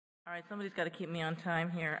All right, somebody's got to keep me on time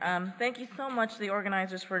here. Thank you so much, the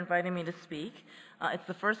organizers, for inviting me to speak. It's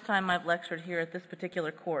the first time I've lectured here at this particular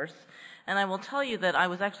course, and I will tell you that I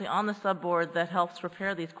was actually on the subboard that helps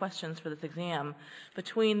prepare these questions for this exam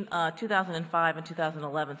between 2005 and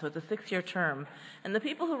 2011, so it's a 6-year term. And the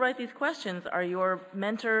people who write these questions are your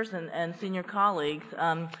mentors and senior colleagues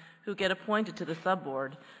who get appointed to the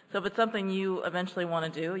subboard. So if it's something you eventually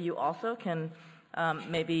want to do, you also can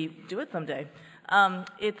maybe do it someday.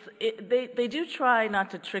 They do try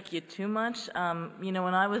not to trick you too much. When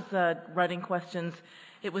I was writing questions,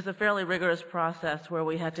 it was a fairly rigorous process where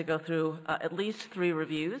we had to go through at least 3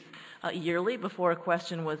 reviews yearly before a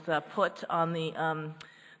question was put on the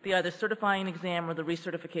either certifying exam or the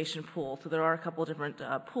recertification pool. So there are a couple of different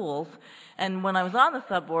pools. And when I was on the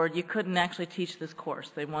subboard, you couldn't actually teach this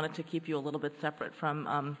course. They wanted to keep you a little bit separate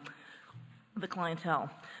from the clientele.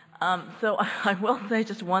 So I will say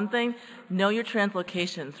just one thing: know your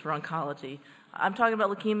translocations for oncology. I'm talking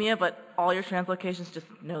about leukemia, but all your translocations, just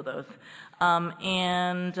know those.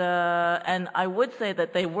 And I would say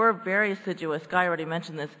that they were very assiduous, Guy already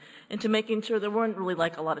mentioned this, into making sure there weren't really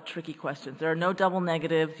like a lot of tricky questions. There are no double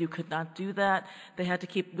negatives. You could not do that. We had to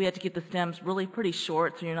keep the stems really pretty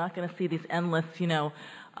short, so you're not going to see these endless,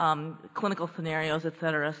 clinical scenarios, et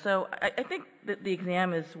cetera. So I think that the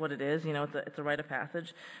exam is what it is. It's a rite of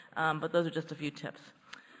passage. But those are just a few tips.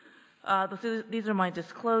 These are my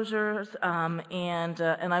disclosures, and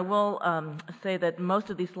I will say that most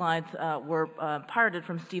of these slides were pirated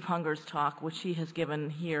from Steve Hunger's talk, which he has given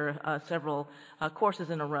here several courses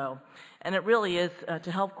in a row. And it really is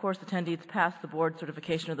to help course attendees pass the board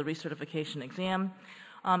certification or the recertification exam.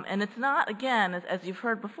 And it's not, again, as you've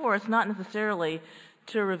heard before, it's not necessarily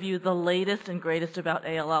to review the latest and greatest about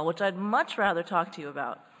ALL, which I'd much rather talk to you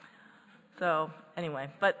about. So anyway,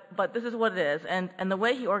 but this is what it is. And the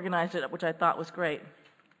way he organized it, which I thought was great,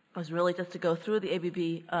 was really just to go through the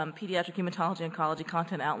ABB Pediatric Hematology Oncology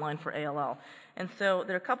content outline for ALL. And so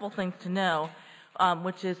there are a couple things to know,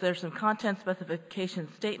 which is there's some content specification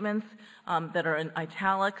statements that are in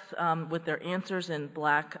italics with their answers in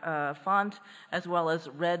black font, as well as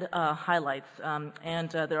red highlights. And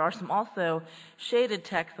there are some also shaded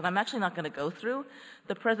text that I'm actually not going to go through.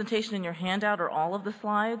 The presentation in your handout are all of the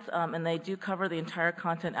slides, and they do cover the entire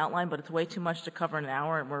content outline, but it's way too much to cover in an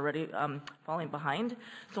hour, and we're already falling behind.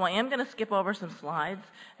 So I am going to skip over some slides.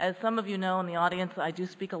 As some of you know in the audience, I do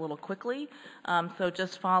speak a little quickly, so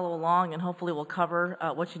just follow along, and hopefully we'll cover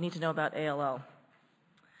what you need to know about ALL.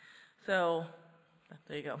 So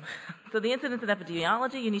there you go. So the incidence and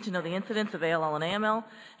epidemiology, you need to know the incidence of ALL and AML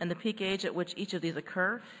and the peak age at which each of these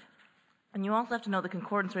occur. And you also have to know the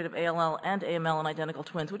concordance rate of ALL and AML in identical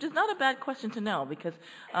twins, which is not a bad question to know, because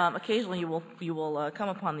occasionally you will come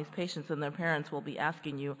upon these patients and their parents will be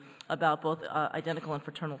asking you about both identical and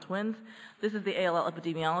fraternal twins. This is the ALL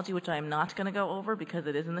epidemiology, which I am not going to go over because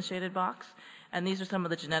it is in the shaded box. And these are some of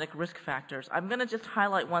the genetic risk factors. I'm going to just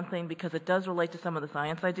highlight one thing because it does relate to some of the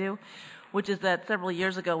science I do, which is that several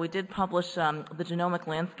years ago we did publish the genomic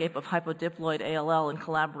landscape of hypodiploid ALL in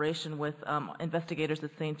collaboration with investigators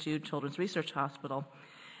at St. Jude Children's Research Hospital.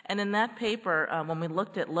 And in that paper, when we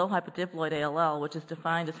looked at low hypodiploid ALL, which is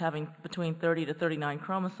defined as having between 30 to 39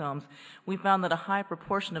 chromosomes, we found that a high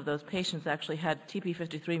proportion of those patients actually had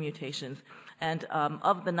TP53 mutations. And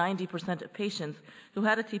of the 90% of patients who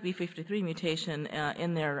had a TP53 mutation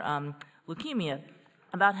in their leukemia,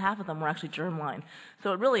 about half of them were actually germline.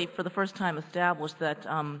 So it really, for the first time, established that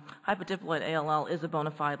hypodiploid ALL is a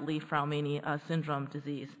bona fide Lee-Fraumeni syndrome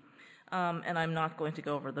disease. And I'm not going to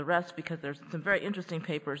go over the rest because there's some very interesting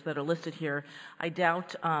papers that are listed here. I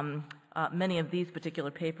doubt many of these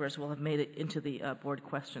particular papers will have made it into the board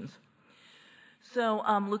questions. So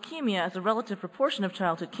leukemia, as a relative proportion of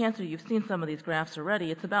childhood cancer, you've seen some of these graphs already.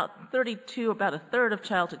 It's about 32, about a third of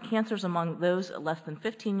childhood cancers among those less than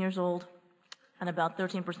 15 years old, and about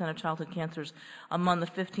 13% of childhood cancers among the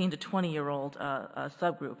 15 to 20-year-old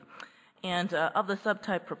subgroup. And of the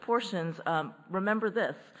subtype proportions, remember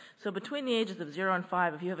this. So between the ages of 0 and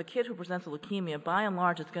 5, if you have a kid who presents with leukemia, by and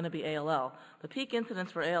large it's going to be ALL. The peak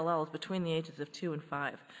incidence for ALL is between the ages of 2 and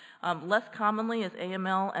 5. Less commonly is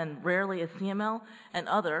AML and rarely is CML, and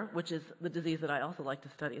other, which is the disease that I also like to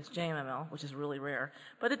study, is JMML, which is really rare.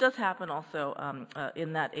 But it does happen also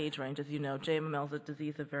in that age range. As you know, JMML is a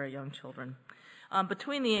disease of very young children.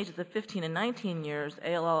 Between the ages of 15 and 19 years,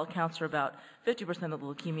 ALL accounts for about 50% of the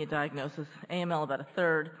leukemia diagnosis, AML about a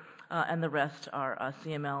third. and the rest are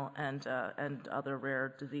CML and other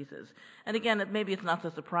rare diseases. And again, maybe it's not so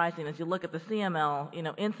surprising as you look at the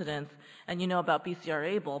CML, incidence, and you know about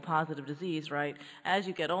BCR-ABL positive disease, right? As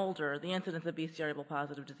you get older, the incidence of BCR-ABL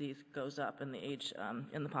positive disease goes up in the age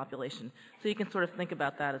in the population. So you can sort of think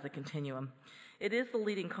about that as a continuum. It is the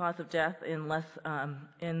leading cause of death in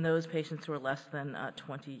those patients who are less than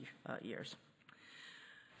 20 years.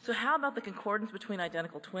 So how about the concordance between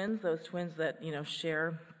identical twins, those twins that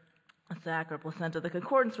share a sac or placenta? The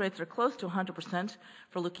concordance rates are close to 100%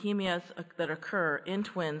 for leukemias that occur in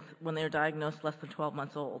twins when they are diagnosed less than 12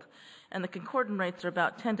 months old. And the concordant rates are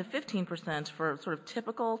about 10 to 15% for sort of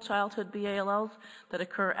typical childhood BALLs that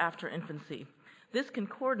occur after infancy. This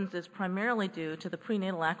concordance is primarily due to the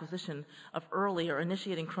prenatal acquisition of early or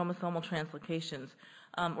initiating chromosomal translocations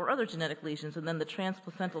or other genetic lesions, and then the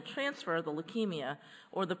transplacental transfer of the leukemia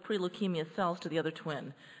or the pre-leukemia cells to the other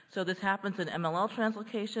twin. So this happens in MLL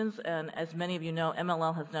translocations, and as many of you know,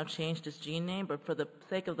 MLL has now changed its gene name, but for the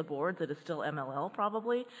sake of the boards, it is still MLL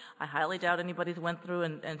probably. I highly doubt anybody's went through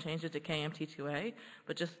and changed it to KMT2A,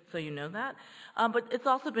 but just so you know that. But it's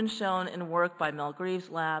also been shown in work by Mel Greaves'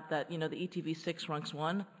 lab that, the ETV6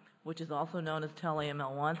 RUNX1, which is also known as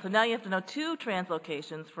TEL-AML1. So now you have to know two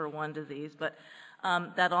translocations for one disease, but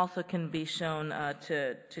that also can be shown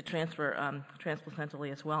to transfer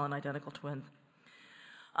transplacentally as well in identical twins.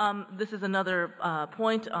 This is another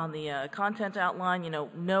point on the content outline.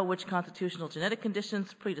 Know which constitutional genetic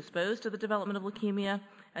conditions predispose to the development of leukemia,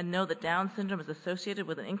 and know that Down syndrome is associated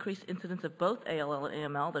with an increased incidence of both ALL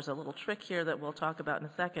and AML. There's a little trick here that we'll talk about in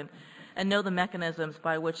a second. And know the mechanisms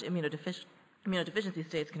by which immunodeficiency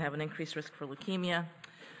states can have an increased risk for leukemia.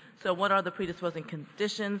 So what are the predisposing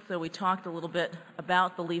conditions? So we talked a little bit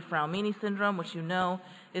about the Lee-Fraumeni syndrome, which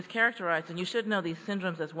is characterized, and you should know these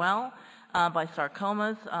syndromes as well, by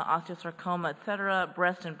sarcomas, osteosarcoma, etc.,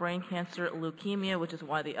 breast and brain cancer, leukemia, which is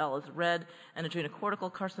why the L is red, and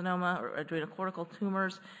adrenocortical carcinoma or adrenocortical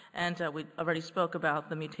tumors, and we already spoke about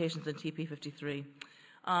the mutations in TP53.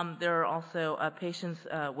 There are also patients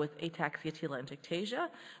with ataxia-telangiectasia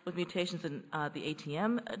with mutations in the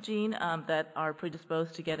ATM gene that are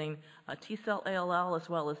predisposed to getting T-cell ALL as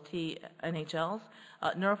well as T-NHLs,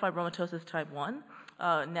 neurofibromatosis type 1.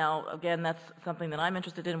 Now, again, that's something that I'm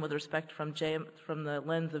interested in with respect from the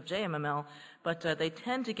lens of JMML, but they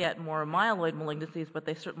tend to get more myeloid malignancies, but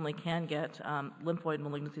they certainly can get lymphoid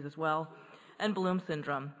malignancies as well, and Bloom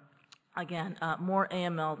syndrome. Again, more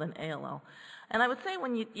AML than ALL. And I would say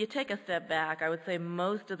when you take a step back, I would say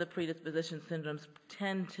most of the predisposition syndromes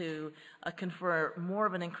tend to confer more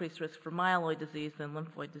of an increased risk for myeloid disease than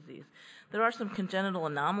lymphoid disease. There are some congenital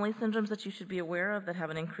anomaly syndromes that you should be aware of that have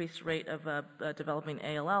an increased rate of developing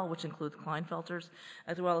ALL, which includes Klinefelters,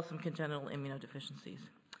 as well as some congenital immunodeficiencies.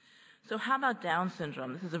 So how about Down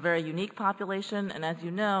syndrome? This is a very unique population, and as you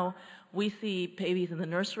know, we see babies in the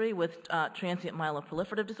nursery with transient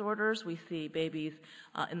myeloproliferative disorders. We see babies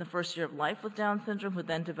in the first year of life with Down syndrome who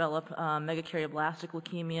then develop megakaryoblast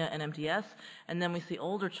leukemia and MDS, and then we see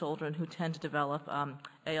older children who tend to develop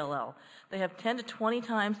ALL. They have 10 to 20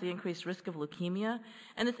 times the increased risk of leukemia,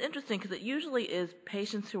 and it's interesting because it usually is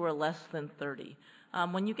patients who are less than 30.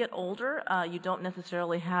 When you get older, you don't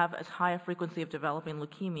necessarily have as high a frequency of developing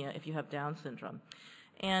leukemia if you have Down syndrome.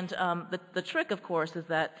 And the trick, of course, is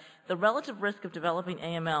that the relative risk of developing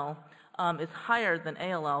AML is higher than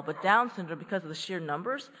ALL, but Down syndrome, because of the sheer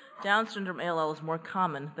numbers, Down syndrome ALL is more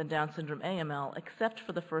common than Down syndrome AML, except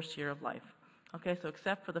for the first year of life. Okay, so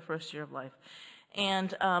except for the first year of life.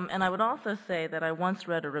 And I would also say that I once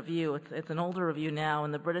read a review, it's an older review now,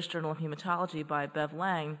 in the British Journal of Hematology by Bev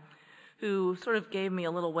Lang, who sort of gave me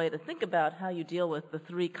a little way to think about how you deal with the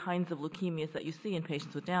three kinds of leukemias that you see in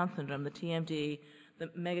patients with Down syndrome, the TMD, the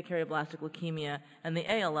megakaryoblast leukemia, and the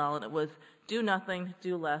ALL, and it was do nothing,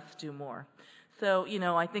 do less, do more. So,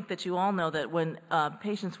 I think that you all know that when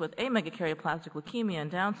patients with megakaryoblast leukemia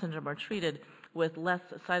and Down syndrome are treated with less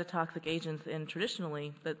cytotoxic agents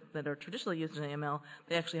that are traditionally used in AML,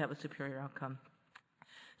 they actually have a superior outcome.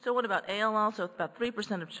 So what about ALL? So about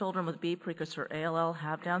 3% of children with B precursor ALL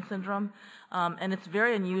have Down syndrome, and it's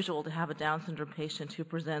very unusual to have a Down syndrome patient who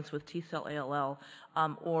presents with T-cell ALL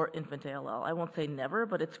or infant ALL. I won't say never,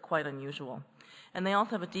 but it's quite unusual. And they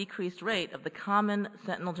also have a decreased rate of the common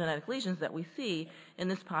sentinel genetic lesions that we see in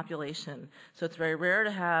this population. So it's very rare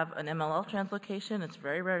to have an MLL translocation. It's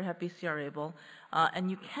very rare to have BCR-ABL.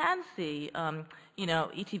 And you can see,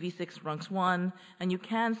 ETV6 RUNX1, and you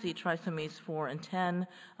can see trisomies 4 and 10,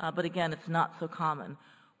 but again, it's not so common.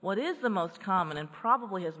 What is the most common, and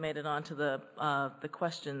probably has made it onto the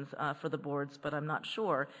questions for the boards, but I'm not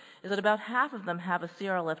sure, is that about half of them have a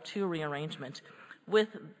CRLF2 rearrangement with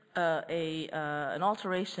an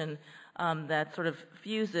alteration that sort of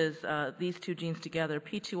fuses these two genes together,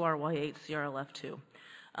 P2RY8 CRLF2.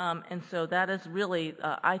 And so that is really,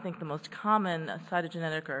 I think, the most common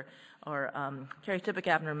cytogenetic or karyotypic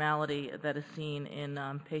abnormality that is seen in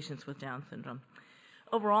patients with Down syndrome.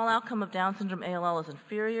 Overall outcome of Down syndrome ALL is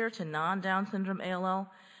inferior to non-Down syndrome ALL,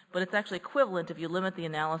 but it's actually equivalent if you limit the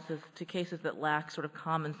analysis to cases that lack sort of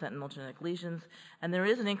common sentinel genetic lesions, and there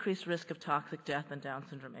is an increased risk of toxic death in Down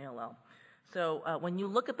syndrome ALL. So when you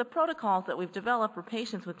look at the protocols that we've developed for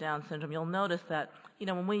patients with Down syndrome, you'll notice that,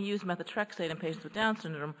 when we use methotrexate in patients with Down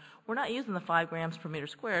syndrome, we're not using the 5 grams per meter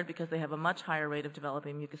squared because they have a much higher rate of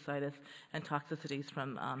developing mucositis and toxicities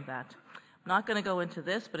from that. I'm not going to go into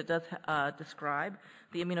this, but it does describe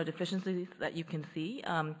the immunodeficiencies that you can see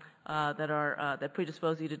that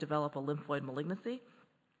predispose you to develop a lymphoid malignancy.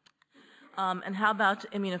 And how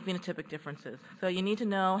about immunophenotypic differences? So you need to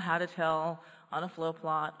know how to tell on a flow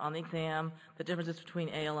plot, on the exam, the differences between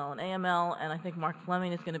ALL and AML, and I think Mark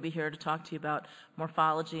Fleming is going to be here to talk to you about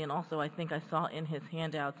morphology, and also I think I saw in his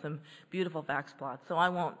handout some beautiful FACS plots. So I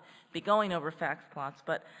won't be going over FACS plots,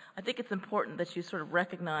 but I think it's important that you sort of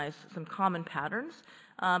recognize some common patterns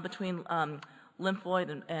between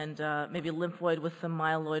lymphoid and maybe lymphoid with some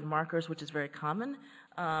myeloid markers, which is very common.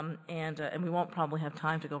 And we won't probably have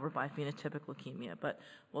time to go over biphenotypic leukemia, but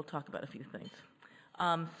we'll talk about a few things.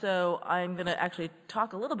 So I'm going to actually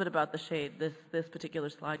talk a little bit about the shade, this particular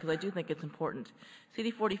slide, because I do think it's important.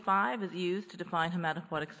 CD45 is used to define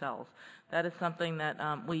hematopoietic cells. That is something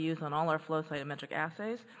that we use on all our flow cytometric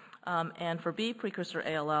assays. And for B precursor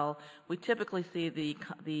ALL, we typically see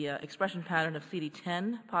the expression pattern of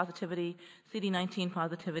CD10 positivity, CD19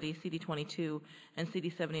 positivity, CD22, and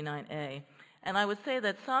CD79A. And I would say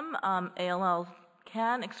that some ALLs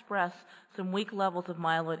can express some weak levels of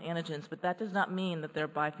myeloid antigens, but that does not mean that they're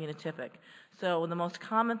biphenotypic. So the most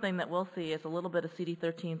common thing that we'll see is a little bit of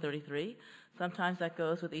CD1333. Sometimes that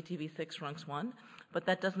goes with ETV6 RUNX1, but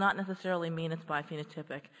that does not necessarily mean it's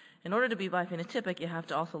biphenotypic. In order to be biphenotypic, you have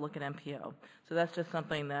to also look at MPO. So that's just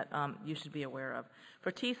something that you should be aware of.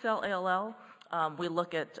 For T-cell ALL, we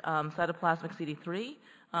look at cytoplasmic CD3,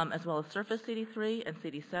 as well as surface CD3 and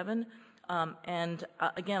CD7.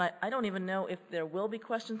 Again, I don't even know if there will be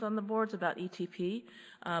questions on the boards about ETP,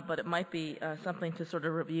 but it might be something to sort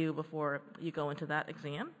of review before you go into that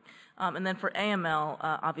exam. And then for AML,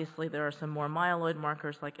 obviously there are some more myeloid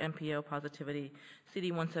markers like MPO positivity,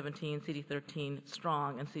 CD117, CD13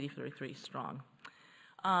 strong, and CD33 strong.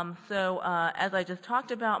 As I just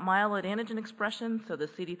talked about, myeloid antigen expression, so the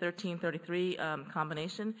CD13-33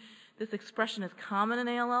 combination, this expression is common in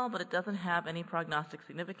ALL, but it doesn't have any prognostic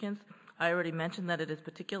significance. I already mentioned that it is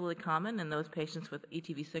particularly common in those patients with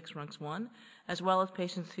ETV6 RUNX1, as well as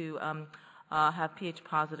patients who have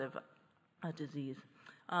pH-positive disease.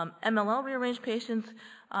 MLL rearranged patients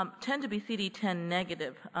tend to be CD10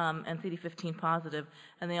 negative and CD15 positive,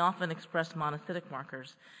 and they often express monocytic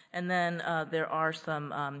markers. And then there are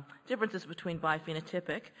some differences between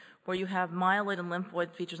biphenotypic, where you have myeloid and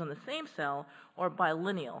lymphoid features on the same cell, or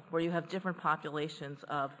bilineal, where you have different populations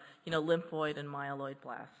of lymphoid and myeloid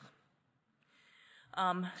blasts.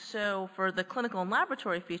 So for the clinical and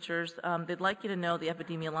laboratory features, they'd like you to know the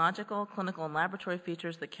epidemiological, clinical, and laboratory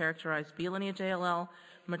features that characterize B lineage ALL,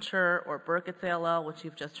 mature or Burkitt's ALL, which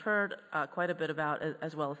you've just heard quite a bit about,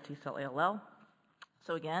 as well as T-cell ALL.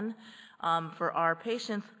 So again, for our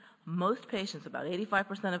patients, most patients, about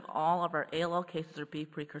 85% of all of our ALL cases are B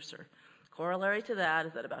precursor. Corollary to that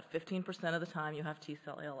is that about 15% of the time you have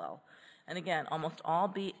T-cell ALL. And again, almost all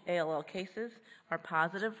B ALL cases are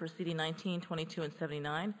positive for CD19, 22, and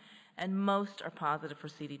 79, and most are positive for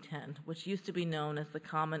CD10, which used to be known as the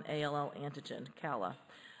common ALL antigen, CALA.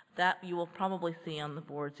 That you will probably see on the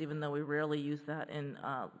boards, even though we rarely use that in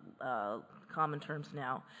common terms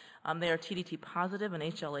now. They are TDT positive and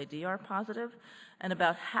HLA-DR positive, and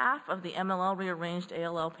about half of the MLL rearranged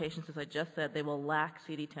ALL patients, as I just said, they will lack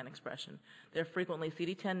CD10 expression. They're frequently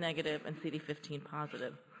CD10 negative and CD15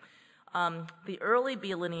 positive. The early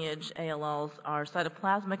B lineage ALLs are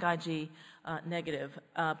cytoplasmic IG negative,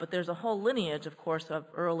 but there's a whole lineage, of course, of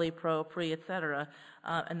early, pro, pre, etc.,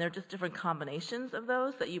 and they're just different combinations of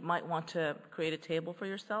those that you might want to create a table for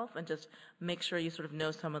yourself and just make sure you sort of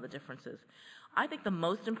know some of the differences. I think the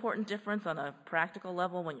most important difference on a practical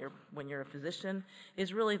level when you're a physician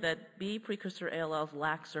is really that B precursor ALLs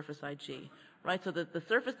lack surface IG, right? So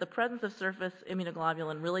the presence of surface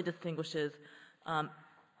immunoglobulin really distinguishes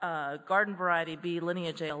garden variety B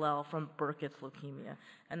lineage ALL from Burkitt's leukemia.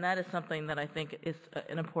 And that is something that I think is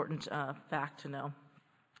an important fact to know.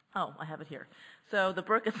 Oh, I have it here. So the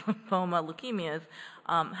Burkitt's lymphoma leukemias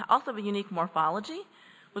also have a unique morphology,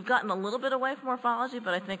 We've gotten a little bit away from morphology,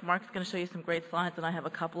 but I think Mark's going to show you some great slides, and I have a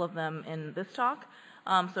couple of them in this talk.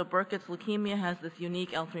 So Burkitt's leukemia has this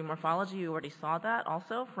unique L3 morphology. You already saw that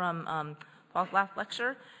also from Paul's last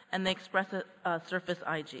lecture, and they express a surface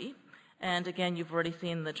IG. And again, you've already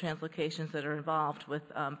seen the translocations that are involved with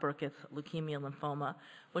Burkitt's leukemia lymphoma,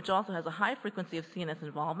 which also has a high frequency of CNS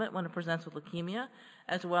involvement when it presents with leukemia,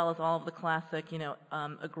 as well as all of the classic,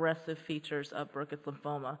 aggressive features of Burkitt's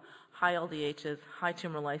lymphoma, high LDHs, high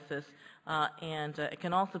tumor lysis, and it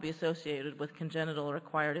can also be associated with congenital or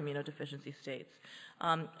acquired immunodeficiency states.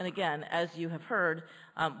 And again, as you have heard,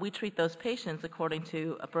 we treat those patients according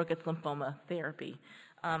to a Burkitt's lymphoma therapy.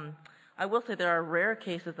 I will say there are rare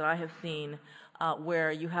cases that I have seen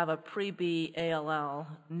where you have a pre-B ALL,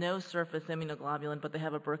 no surface immunoglobulin, but they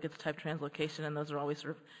have a Burkitt's type translocation, and those are always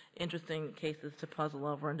sort of interesting cases to puzzle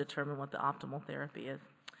over and determine what the optimal therapy is.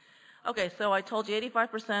 Okay, so I told you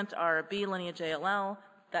 85% are B lineage ALL.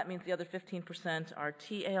 That means the other 15% are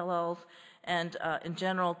T ALLs, and in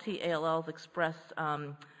general, T ALLs express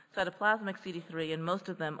cytoplasmic CD3, and most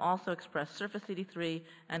of them also express surface CD3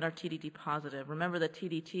 and are TDT positive. Remember that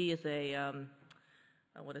TDT is a,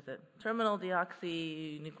 terminal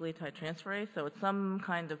deoxynucleotide transferase, so it's some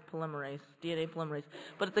kind of polymerase, DNA polymerase,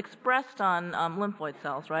 but it's expressed on lymphoid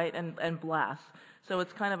cells, right, and blasts. So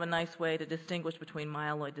it's kind of a nice way to distinguish between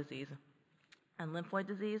myeloid disease and lymphoid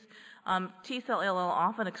disease. T-cell ALL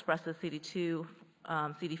often expresses CD2,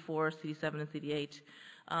 CD4, CD7, and CD8.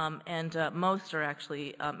 And most are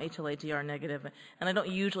actually HLA-DR negative. And I don't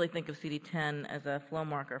usually think of CD10 as a flow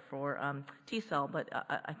marker for T-cell, but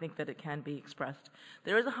I think that it can be expressed.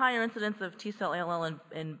 There is a higher incidence of T-cell ALL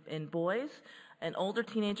in boys, in older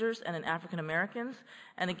teenagers, and in African Americans.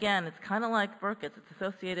 And again, it's kind of like Burkitt's. It's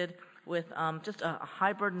associated with just a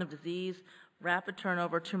high burden of disease, rapid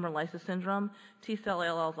turnover, tumor lysis syndrome. T-cell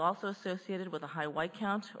ALL is also associated with a high white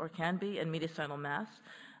count, or can be, and mediastinal mass.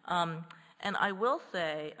 And I will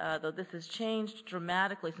say, though this has changed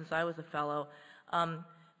dramatically since I was a fellow,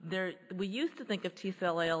 we used to think of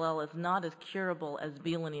T-cell ALL as not as curable as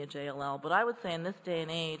B lineage ALL, but I would say in this day and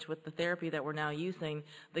age, with the therapy that we're now using,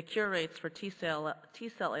 the cure rates for T-cell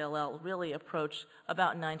ALL really approach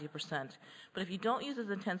about 90%. But if you don't use as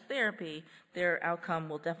intense therapy, their outcome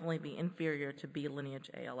will definitely be inferior to B lineage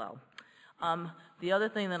ALL. The other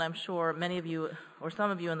thing that I'm sure many of you, or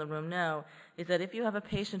some of you in the room know, is that if you have a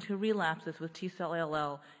patient who relapses with T-cell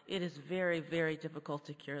ALL, it is very, very difficult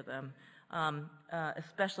to cure them,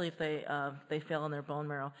 especially if they fail in their bone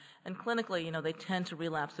marrow. And clinically, they tend to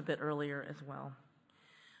relapse a bit earlier as well.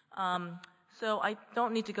 So I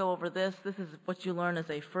don't need to go over this. This is what you learn as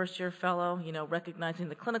a first-year fellow, recognizing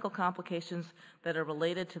the clinical complications that are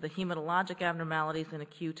related to the hematologic abnormalities in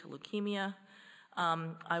acute leukemia.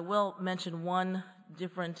 I will mention one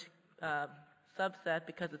different subset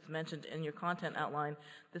because it's mentioned in your content outline.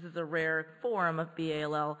 This is a rare form of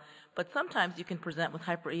BALL, but sometimes you can present with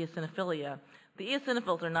hypereosinophilia. The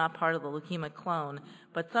eosinophils are not part of the leukemic clone,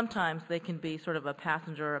 but sometimes they can be sort of a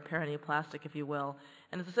passenger or a paraneoplastic, if you will,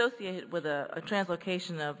 and it's associated with a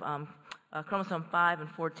translocation of chromosome 5 and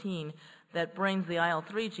 14 that brings the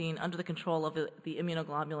IL-3 gene under the control of the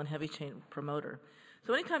immunoglobulin heavy chain promoter.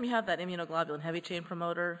 So anytime you have that immunoglobulin heavy chain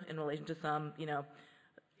promoter in relation to some,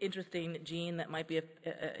 interesting gene that might be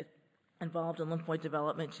involved in lymphoid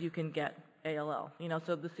development, you can get ALL.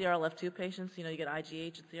 So the CRLF2 patients, you get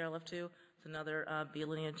IgH and CRLF2. It's another B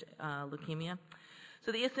lineage leukemia.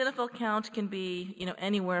 So the eosinophil count can be,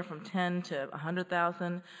 anywhere from 10 to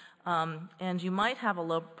 100,000, and you might have a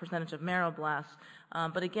low percentage of marrow blasts.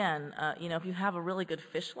 But again, if you have a really good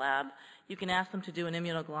FISH lab, you can ask them to do an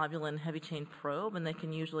immunoglobulin heavy chain probe, and they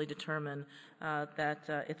can usually determine that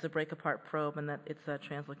it's a break-apart probe and that it's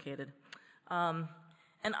translocated. And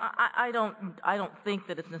I don't think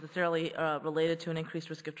that it's necessarily related to an increased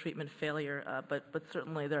risk of treatment failure, but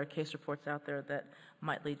certainly there are case reports out there that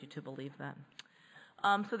might lead you to believe that.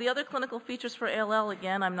 So the other clinical features for ALL,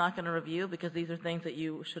 again, I'm not going to review because these are things that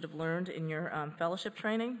you should have learned in your fellowship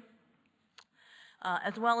training.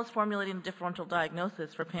 As well as formulating a differential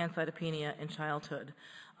diagnosis for pancytopenia in childhood.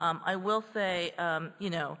 I will say, there'll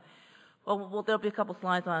be a couple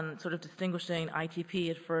slides on sort of distinguishing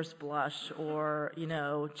ITP at first blush or,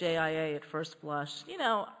 JIA at first blush.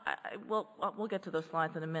 We'll get to those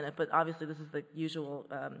slides in a minute, but obviously this is the usual,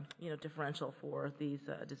 differential for these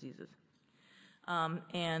diseases.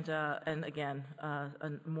 And again,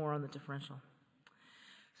 more on the differential.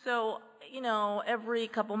 So, every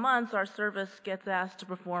couple months our service gets asked to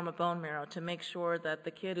perform a bone marrow to make sure that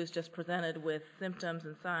the kid who's just presented with symptoms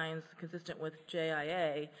and signs consistent with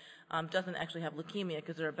JIA doesn't actually have leukemia,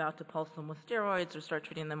 because they're about to pulse them with steroids or start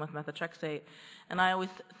treating them with methotrexate. And I always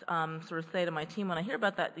sort of say to my team when I hear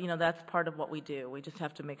about that, that's part of what we do. We just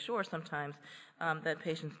have to make sure sometimes that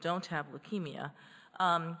patients don't have leukemia.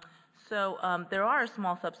 So there are a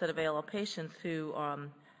small subset of ALL patients who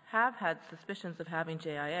have had suspicions of having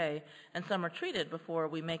JIA, and some are treated before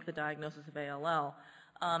we make the diagnosis of ALL.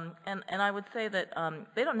 And I would say that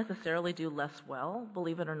they don't necessarily do less well,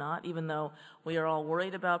 believe it or not, even though we are all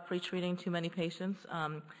worried about pre-treating too many patients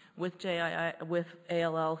with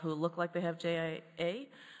ALL who look like they have JIA.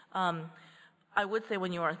 I would say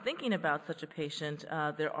when you are thinking about such a patient,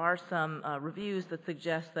 there are some reviews that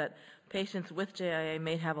suggest that patients with JIA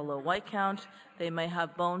may have a low white count, they may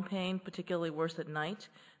have bone pain, particularly worse at night,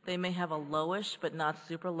 they may have a lowish but not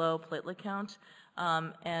super low platelet count,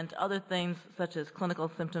 and other things such as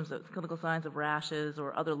clinical symptoms, clinical signs of rashes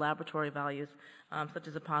or other laboratory values, such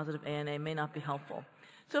as a positive ANA, may not be helpful.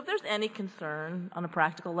 So if there's any concern on a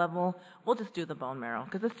practical level, we'll just do the bone marrow,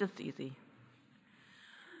 because it's just easy.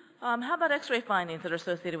 How about X-ray findings that are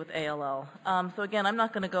associated with ALL? So again, I'm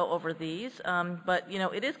not going to go over these, but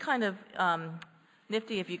it is kind of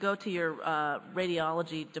nifty if you go to your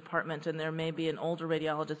radiology department, and there may be an older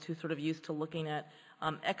radiologist who's sort of used to looking at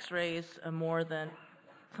X-rays more than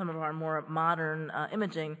some of our more modern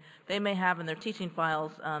imaging. They may have in their teaching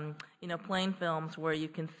files, plain films where you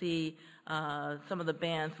can see some of the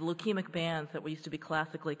bands, leukemic bands that we used to be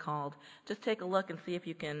classically called. Just take a look and see if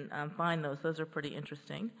you can find those. Those are pretty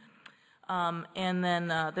interesting. And then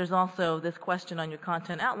there's also this question on your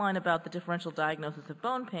content outline about the differential diagnosis of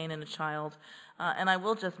bone pain in a child. And I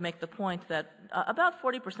will just make the point that about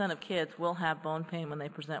 40% of kids will have bone pain when they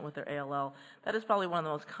present with their ALL. That is probably one of the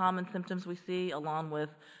most common symptoms we see, along with,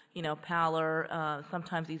 pallor,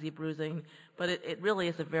 sometimes easy bruising. But it really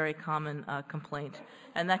is a very common complaint.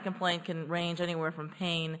 And that complaint can range anywhere from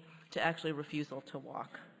pain to actually refusal to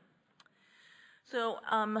walk. So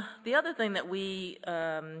the other thing that we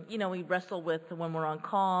wrestle with when we're on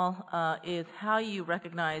call is how you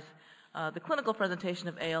recognize the clinical presentation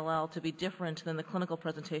of ALL to be different than the clinical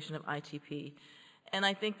presentation of ITP. And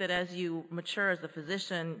I think that as you mature as a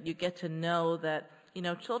physician, you get to know that,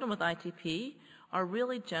 children with ITP are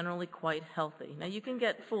really generally quite healthy. Now, you can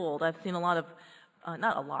get fooled. I've seen a lot of,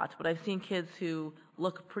 not a lot, but I've seen kids who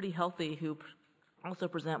look pretty healthy who also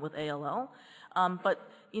present with ALL. But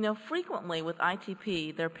frequently with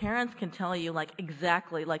ITP, their parents can tell you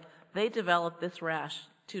exactly, they developed this rash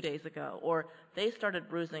 2 days ago, or they started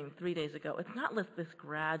bruising 3 days ago. It's not this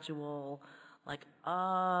gradual, I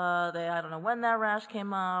don't know when that rash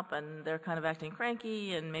came up, and they're kind of acting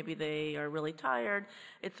cranky, and maybe they are really tired.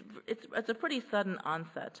 It's a pretty sudden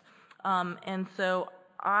onset. And so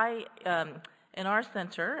in our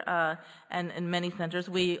center, and in many centers,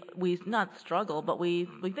 we not struggle, but we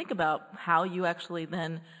think about how you actually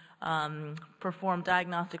then perform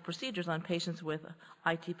diagnostic procedures on patients with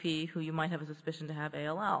ITP who you might have a suspicion to have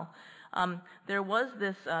ALL. There was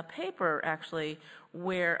this paper, actually,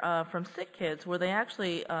 where from sick kids, where they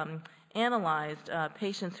actually analyzed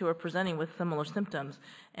patients who are presenting with similar symptoms.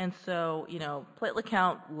 And so, platelet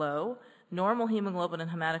count low, normal hemoglobin and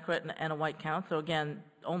hematocrit and a white count. So again,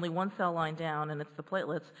 only one cell line down, and it's the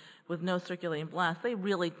platelets with no circulating blast. They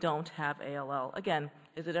really don't have ALL. Again,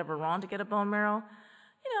 is it ever wrong to get a bone marrow?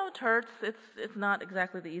 It hurts. It's not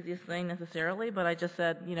exactly the easiest thing necessarily, but I just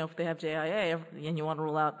said, if they have JIA and you want to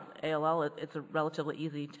rule out ALL, it's a relatively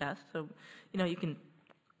easy test. So, you can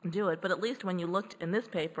do it. But at least when you looked in this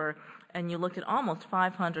paper and you looked at almost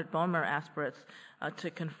 500 bone marrow aspirates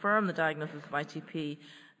to confirm the diagnosis of ITP,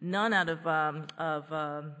 none out of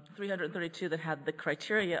 332 that had the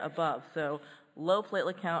criteria above. So low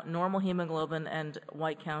platelet count, normal hemoglobin and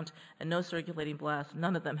white count, and no circulating blast.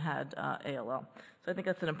 None of them had ALL. So I think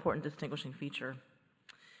that's an important distinguishing feature.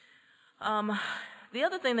 The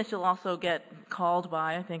other thing that you'll also get called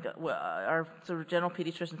by, I think, are sort of general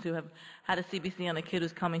pediatricians who have had a CBC on a kid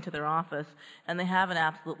who's coming to their office, and they have an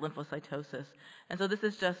absolute lymphocytosis. And so this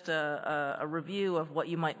is just a review of what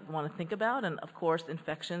you might want to think about, and of course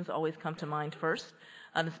infections always come to mind first,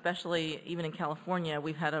 and especially even in California,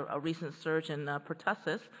 we've had a recent surge in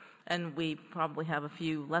pertussis, and we probably have a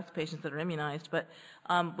few less patients that are immunized, but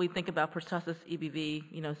we think about pertussis,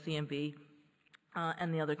 EBV, CMV,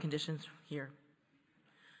 and the other conditions here.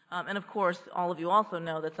 And of course, all of you also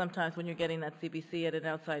know that sometimes when you're getting that CBC at an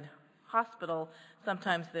outside hospital,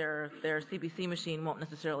 sometimes their CBC machine won't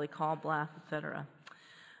necessarily call blasts, et cetera.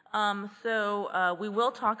 We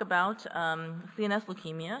will talk about CNS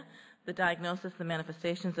leukemia, the diagnosis, the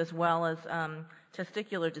manifestations, as well as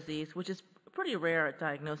testicular disease, which is pretty rare at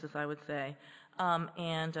diagnosis, I would say.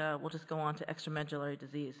 We'll just go on to extramedullary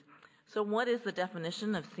disease. So what is the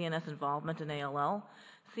definition of CNS involvement in ALL?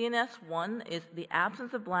 CNS1 is the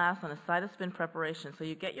absence of blasts on a cytospin preparation. So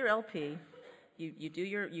you get your LP, you get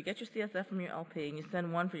your CSF from your LP, and you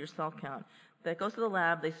send one for your cell count. That goes to the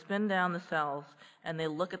lab, they spin down the cells, and they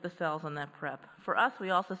look at the cells on that prep. For us,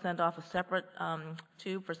 we also send off a separate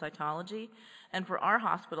tube for cytology. And for our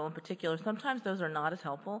hospital in particular, sometimes those are not as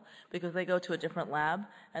helpful because they go to a different lab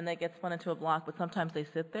and they get spun into a block, but sometimes they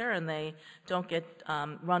sit there and they don't get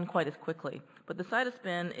run quite as quickly. But the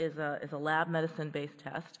cytospin is a lab medicine-based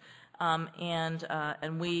test.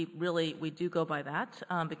 And we do go by that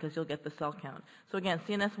because you'll get the cell count. So again,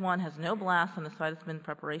 CNS1 has no blasts on the cytospin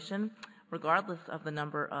preparation, regardless of the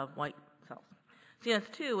number of white cells.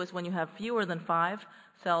 CNS2 is when you have fewer than 5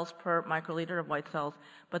 cells per microliter of white cells,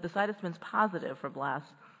 but the cytospin's positive for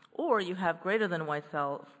blasts, or you have greater than 5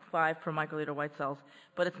 per microliter white cells,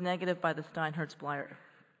 but it's negative by the Stein-Hertz-Blyer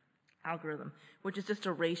algorithm, which is just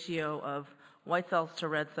a ratio of white cells to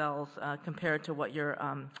red cells compared to what your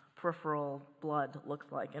peripheral blood looks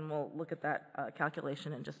like, and we'll look at that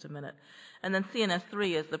calculation in just a minute. And then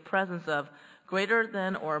CNS3 is the presence of greater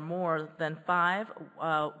than or more than 5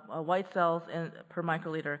 white cells per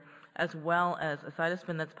microliter, as well as a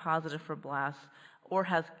cytospin that's positive for blasts, or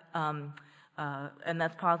has, and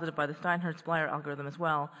that's positive by the Stein-Hertz-Blyer algorithm as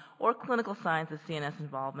well, or clinical signs of CNS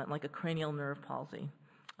involvement, like a cranial nerve palsy,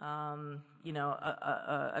 an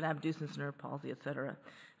abducens nerve palsy, etc.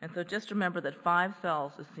 And so just remember that 5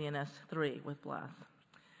 cells is CNS3 with blasts.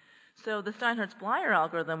 So the Stein-Hertz-Blyer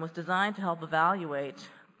algorithm was designed to help evaluate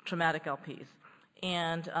traumatic LPs.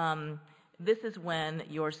 And this is when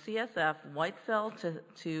your CSF white cell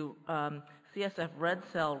to CSF red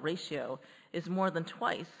cell ratio is more than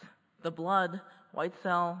twice the blood white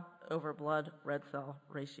cell over blood red cell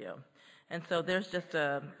ratio. And so there's just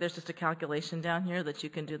a calculation down here that you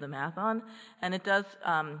can do the math on, and it does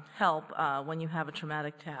help when you have a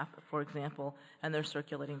traumatic TAP, for example, and there's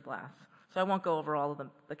circulating blasts. So I won't go over all of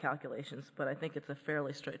the calculations, but I think it's a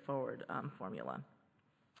fairly straightforward formula.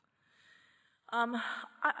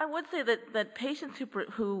 I would say that patients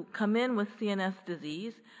who come in with CNS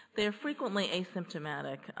disease, they are frequently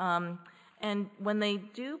asymptomatic. And when they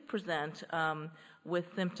do present with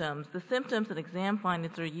symptoms, the symptoms and exam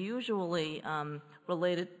findings are usually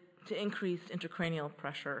related to increased intracranial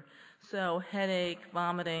pressure. So headache,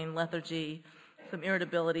 vomiting, lethargy, some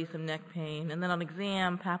irritability, some neck pain. And then on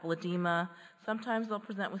exam, papilledema. Sometimes they'll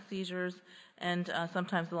present with seizures, and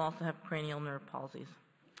sometimes they'll also have cranial nerve palsies.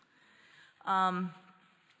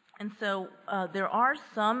 And so there are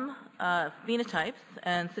some phenotypes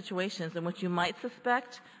and situations in which you might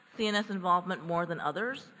suspect CNS involvement more than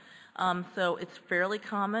others. So it's fairly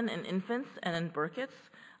common in infants and in Burkitt's.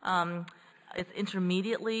 It's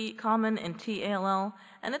intermediately common in T-ALL,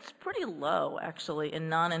 and it's pretty low, actually, in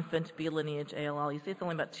non-infant B-lineage ALL. You see it's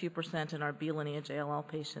only about 2% in our B-lineage ALL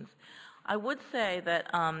patients. I would say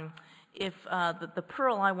that if the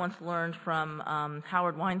pearl I once learned from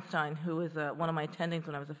Howard Weinstein, who is one of my attendings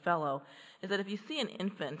when I was a fellow, is that if you see an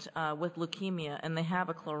infant with leukemia and they have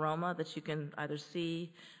a chloroma that you can either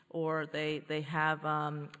see or they have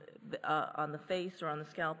on the face or on the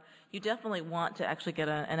scalp, you definitely want to actually get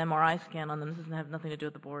an MRI scan on them. This doesn't have nothing to do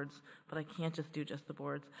with the boards, but I can't just do just the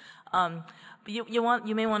boards. But you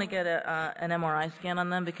may want to get an MRI scan on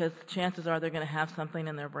them because chances are they're going to have something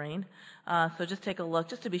in their brain. So just take a look,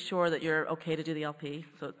 just to be sure that you're okay to do the LP,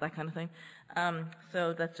 so that kind of thing.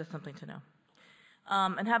 So that's just something to know.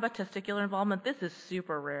 And how about testicular involvement? This is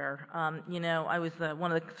super rare. I was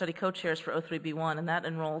one of the study co-chairs for O3B1, and that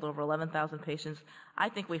enrolled over 11,000 patients. I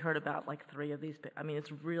think we heard about like 3 of these. I mean,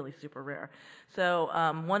 it's really super rare. So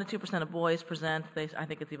 1 to 2% of boys present. I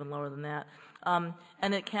think it's even lower than that.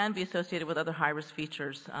 And it can be associated with other high-risk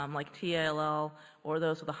features like T-ALL or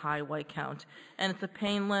those with a high white count. And it's a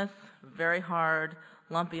painless, very hard,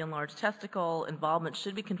 lumpy and large testicle. Involvement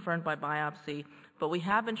should be confirmed by biopsy. But we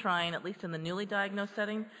have been trying, at least in the newly diagnosed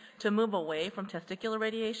setting, to move away from testicular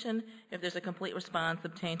radiation. If there's a complete response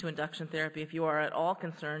obtained to induction therapy, if you are at all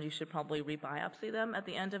concerned, you should probably rebiopsy them at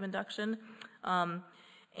the end of induction.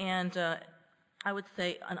 I would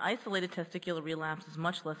say an isolated testicular relapse is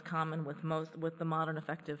much less common with the modern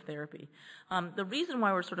effective therapy. The reason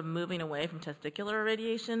why we're sort of moving away from testicular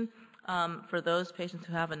radiation for those patients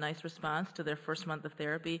who have a nice response to their first month of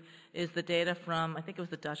therapy is the data from, I think it was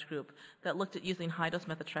the Dutch group, that looked at using high-dose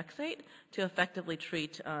methotrexate to effectively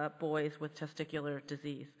treat boys with testicular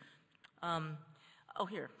disease. Oh,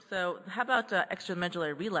 here. So how about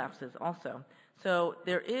extramedullary relapses also? So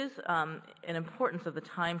there is an importance of the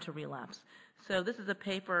time to relapse. So this is a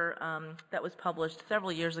paper that was published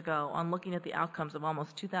several years ago on looking at the outcomes of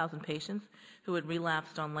almost 2,000 patients who had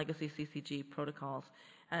relapsed on legacy CCG protocols.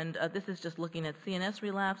 And this is just looking at CNS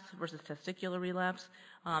relapse versus testicular relapse,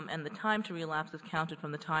 and the time to relapse is counted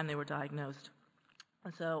from the time they were diagnosed.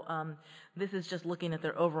 So this is just looking at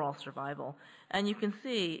their overall survival. And you can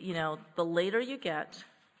see, you know, the later you get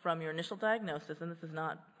from your initial diagnosis, and this is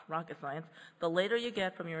not rocket science, the later you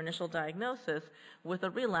get from your initial diagnosis with a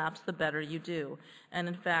relapse, the better you do. And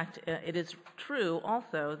in fact, it is true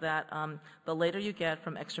also that the later you get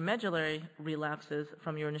from extramedullary relapses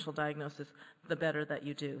from your initial diagnosis, the better that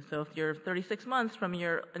you do. So if you're 36 months from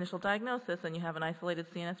your initial diagnosis and you have an isolated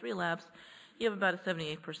CNS relapse, you have about a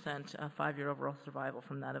 78% 5-year overall survival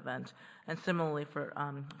from that event, and similarly for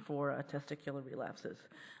testicular relapses.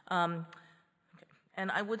 And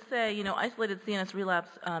I would say, you know, isolated CNS relapse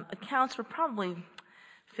accounts for probably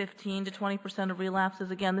 15 to 20% of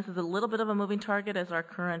relapses. Again, this is a little bit of a moving target as our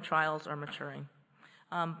current trials are maturing.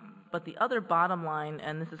 But the other bottom line,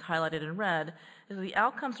 and this is highlighted in red, is the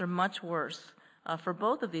outcomes are much worse for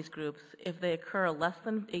both of these groups if they occur less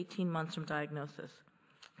than 18 months from diagnosis.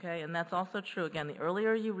 Okay, and that's also true. Again, the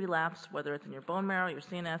earlier you relapse, whether it's in your bone marrow, your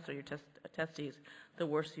CNS, or your testes, the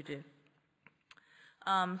worse you do.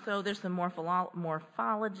 So there's some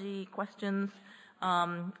morphology questions.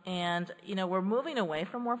 And, you know, we're moving away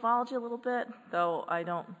from morphology a little bit, though I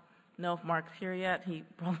don't know if Mark's here yet. He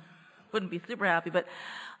probably wouldn't be super happy. But,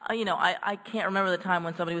 you know, I can't remember the time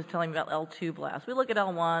when somebody was telling me about L2 blasts. We look at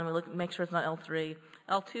L1. We make sure it's not L3.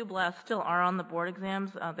 L2 blasts still are on the board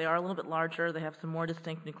exams. They are a little bit larger. They have some more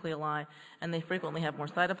distinct nucleoli, and they frequently have more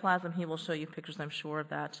cytoplasm. He will show you pictures, I'm sure, of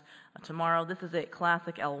that tomorrow. This is a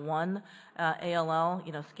classic L1 ALL,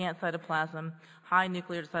 you know, scant cytoplasm, high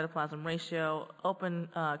nuclear to cytoplasm ratio, open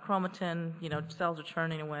chromatin, you know, cells are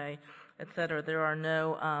churning away, et cetera. There are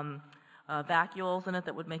no vacuoles in it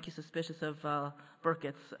that would make you suspicious of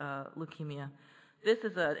Burkitt's leukemia. This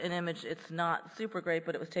is an image. It's not super great,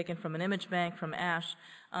 but it was taken from an image bank from ASH.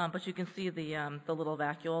 But you can see the little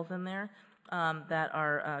vacuoles in there that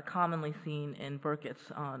are commonly seen in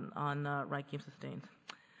Burkitt's on right sustains.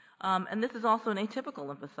 And this is also an atypical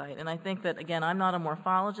lymphocyte. And I think that, again, I'm not a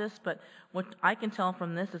morphologist, but what I can tell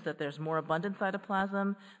from this is that there's more abundant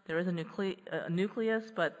cytoplasm. There is a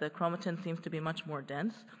nucleus, but the chromatin seems to be much more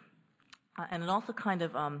dense. And it also kind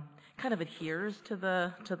of adheres to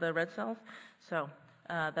the red cells. So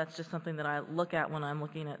that's just something that I look at when I'm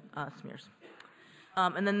looking at smears.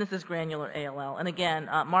 And then this is granular ALL. And again,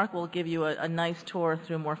 Mark will give you a nice tour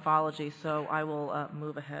through morphology, so I will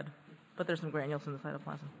move ahead. But there's some granules in the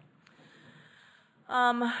cytoplasm.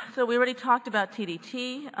 So we already talked about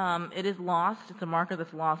TDT. It is lost. It's a marker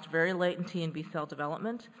that's lost very late in T and B cell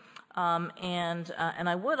development. And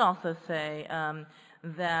I would also say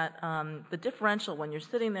that the differential when you're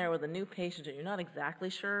sitting there with a new patient and you're not exactly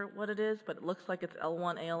sure what it is, but it looks like it's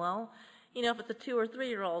L1 ALL, you know, if it's a 2 or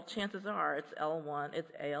 3-year-old, chances are it's L1,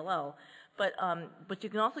 it's ALL. But you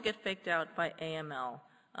can also get faked out by AML.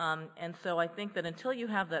 And so I think that until you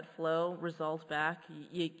have that flow results back,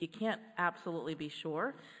 you can't absolutely be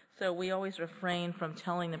sure. So we always refrain from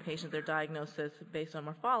telling the patient their diagnosis based on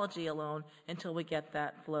morphology alone until we get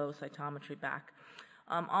that flow cytometry back.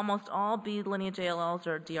 Almost all B lineage ALLs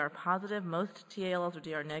are DR positive. Most TALLs are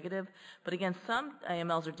DR negative. But again, some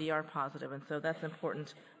AMLs are DR positive, and so that's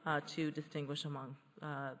important to distinguish among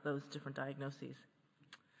those different diagnoses.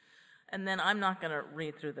 And then I'm not going to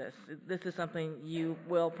read through this. This is something you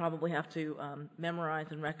will probably have to memorize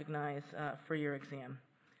and recognize for your exam.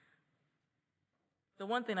 The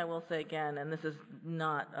one thing I will say again, and this is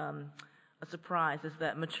not a surprise, is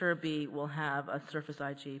that mature B will have a surface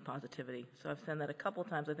IG positivity. So I've said that a couple of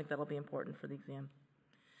times. I think that'll be important for the exam.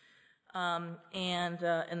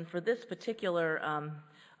 And for this particular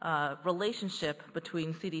relationship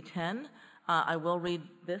between CD10, I will read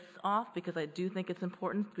this off because I do think it's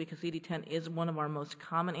important, because CD10 is one of our most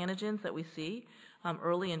common antigens that we see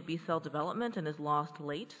early in B cell development and is lost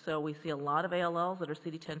late. So we see a lot of ALLs that are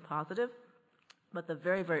CD10 positive. But the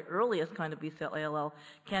very, very earliest kind of B-cell ALL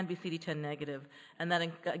can be CD10 negative. And that,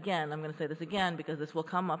 again, I'm going to say this again because this will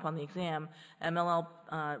come up on the exam, MLL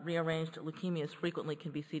rearranged leukemias frequently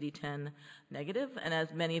can be CD10 negative. And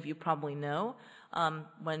as many of you probably know,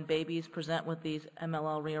 when babies present with these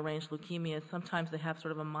MLL rearranged leukemias, sometimes they have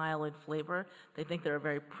sort of a myeloid flavor. They think they're a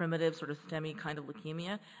very primitive, sort of STEMI kind of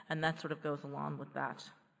leukemia, and that sort of goes along with that.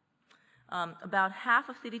 About half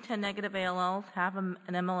of CD10 negative ALLs have an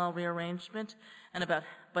MLL rearrangement, and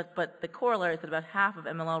but the corollary is that about half of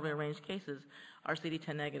MLL rearranged cases are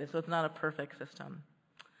CD10 negative, so it's not a perfect system.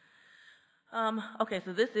 Okay,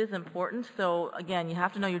 so this is important. So again, you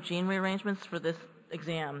have to know your gene rearrangements for this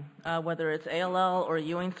exam, whether it's ALL or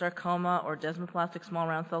Ewing sarcoma or desmoplastic small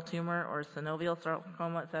round cell tumor or synovial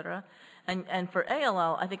sarcoma, et cetera. And for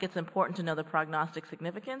ALL, I think it's important to know the prognostic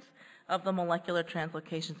significance of the molecular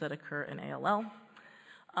translocations that occur in ALL.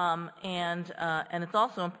 And it's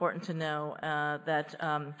also important to know that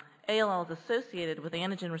ALL is associated with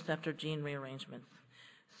antigen receptor gene rearrangements.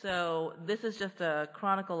 So this is just a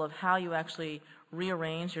chronicle of how you actually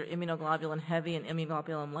rearrange your immunoglobulin heavy and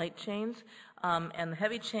immunoglobulin light chains. And the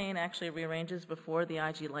heavy chain actually rearranges before the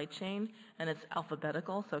Ig light chain, and it's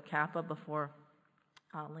alphabetical, so kappa before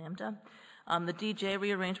lambda. The DJ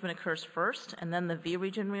rearrangement occurs first, and then the V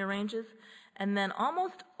region rearranges. And then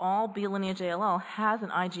almost all B lineage ALL has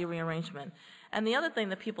an Ig rearrangement. And the other thing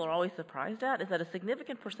that people are always surprised at is that a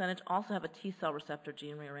significant percentage also have a T cell receptor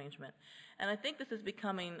gene rearrangement. And I think this is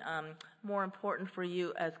becoming more important for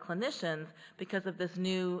you as clinicians because of this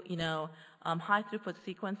new, high throughput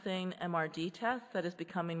sequencing MRD test that is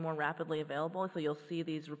becoming more rapidly available. So you'll see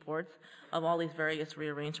these reports of all these various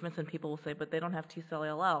rearrangements, and people will say, but they don't have T cell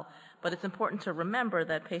ALL. But it's important to remember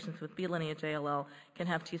that patients with B lineage ALL can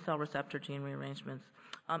have T cell receptor gene rearrangements.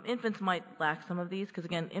 Infants might lack some of these because,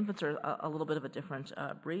 again, infants are a little bit of a different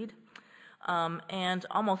breed. And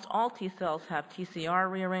almost all T cells have TCR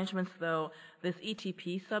rearrangements, though this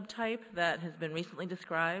ETP subtype that has been recently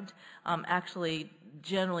described actually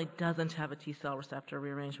generally doesn't have a T cell receptor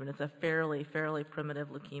rearrangement. It's a fairly primitive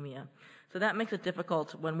leukemia. So that makes it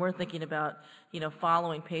difficult when we're thinking about,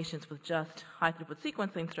 following patients with just high throughput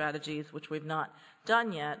sequencing strategies, which we've not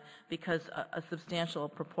done yet, because a substantial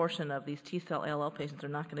proportion of these T cell ALL patients are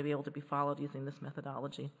not going to be able to be followed using this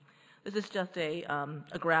methodology. This is just a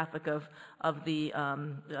graphic of the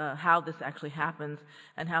how this actually happens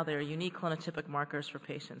and how there are unique clonotypic markers for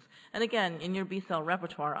patients. And again, in your B-cell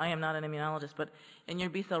repertoire, I am not an immunologist, but in your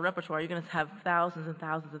B-cell repertoire, you're going to have thousands and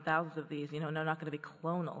thousands and thousands of these. They're not going to be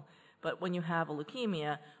clonal. But when you have a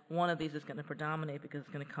leukemia, one of these is going to predominate because it's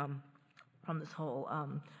going to come from this whole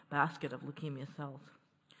basket of leukemia cells.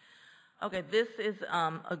 Okay, this is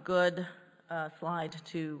a good slide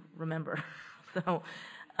to remember. So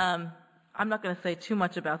I'm not going to say too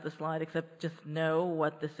much about this slide except just know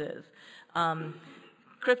what this is.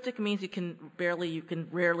 Cryptic means you can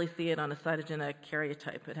rarely see it on a cytogenetic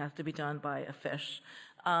karyotype. It has to be done by a FISH.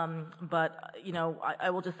 But I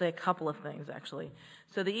will just say a couple of things, actually.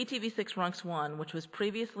 So the ETV6 RUNX1, which was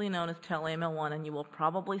previously known as TEL-AML1, and you will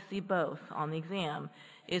probably see both on the exam,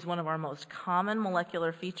 is one of our most common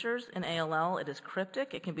molecular features in ALL. It is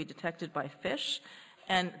cryptic. It can be detected by FISH,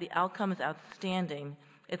 and the outcome is outstanding.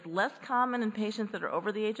 It's less common in patients that are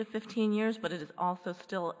over the age of 15 years, but it is also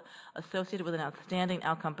still associated with an outstanding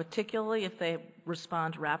outcome, particularly if they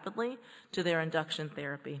respond rapidly to their induction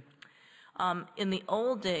therapy. In the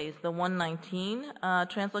old days, the 119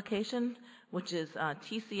 translocation, which is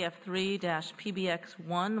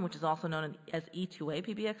TCF3-PBX1, which is also known as E2A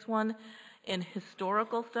PBX1, in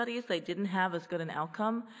historical studies, they didn't have as good an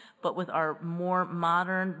outcome, but with our more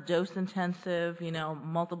modern, dose-intensive,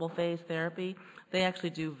 multiple phase therapy, they actually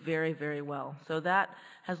do very, very well. So that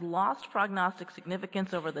has lost prognostic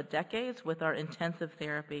significance over the decades with our intensive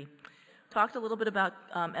therapy. Talked a little bit about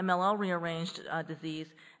MLL rearranged disease,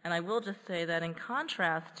 and I will just say that in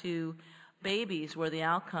contrast to babies where the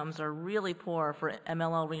outcomes are really poor for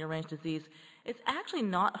MLL rearranged disease, it's actually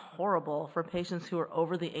not horrible for patients who are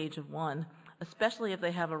over the age of 1, especially if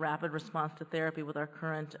they have a rapid response to therapy with our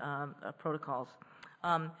current protocols.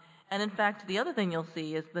 And in fact, the other thing you'll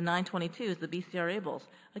see is the 922s, the BCR-ABLs.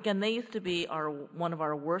 Again, they used to be one of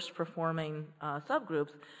our worst performing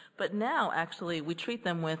subgroups, but now actually we treat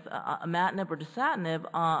them with imatinib or dasatinib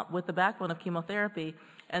with the backbone of chemotherapy,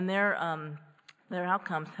 and their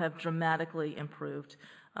outcomes have dramatically improved.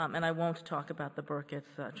 And I won't talk about the Burkitt's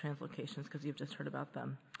translocations because you've just heard about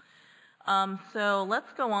them. So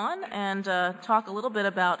let's go on and talk a little bit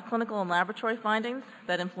about clinical and laboratory findings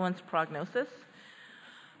that influence prognosis.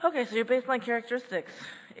 Okay, so your baseline characteristics.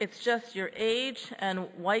 It's just your age and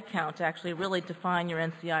white count actually really define your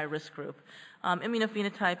NCI risk group.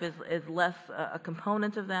 Immunophenotype is less a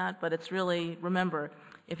component of that, but it's really, remember,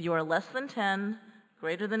 if you are less than 10,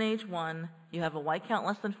 greater than age 1, you have a white count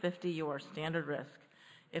less than 50, you are standard risk.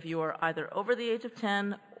 If you are either over the age of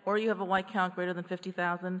 10 or you have a white count greater than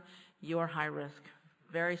 50,000, you are high risk.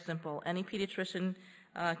 Very simple. Any pediatrician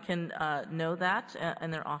can know that in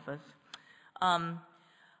their office.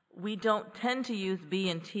 We don't tend to use B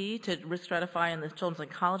and T to risk stratify in the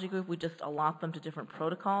children's oncology group. We just allot them to different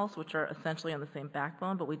protocols, which are essentially on the same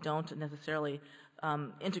backbone, but we don't necessarily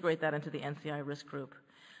integrate that into the NCI risk group.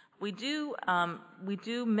 We do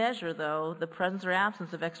measure, though, the presence or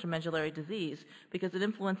absence of extramedullary disease because it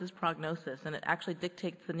influences prognosis, and it actually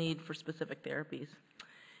dictates the need for specific therapies.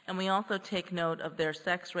 And we also take note of their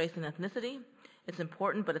sex, race, and ethnicity. It's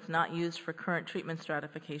important, but it's not used for current treatment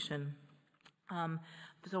stratification.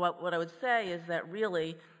 So what I would say is that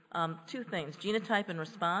really two things. Genotype and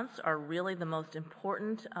response are really the most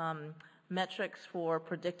important metrics for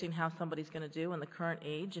predicting how somebody's going to do in the current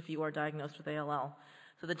age if you are diagnosed with ALL.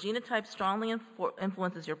 So the genotype strongly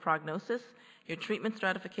influences your prognosis, your treatment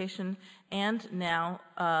stratification, and now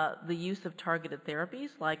the use of targeted therapies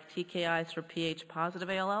like TKIs for pH-positive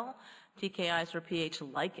ALL, TKIs for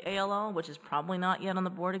pH-like ALL, which is probably not yet on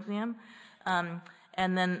the board exam.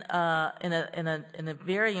 And then in a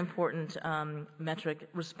very important metric,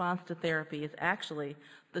 response to therapy is actually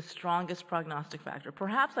the strongest prognostic factor.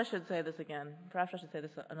 Perhaps I should say this again. Perhaps I should say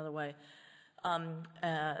this another way.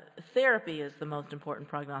 Therapy is the most important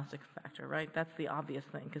prognostic factor, right? That's the obvious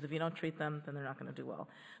thing, because if you don't treat them, then they're not going to do well.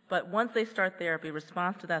 But once they start therapy,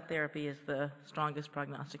 response to that therapy is the strongest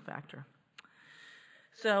prognostic factor.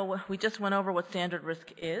 So we just went over what standard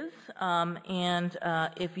risk is, and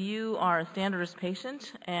if you are a standard risk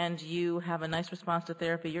patient and you have a nice response to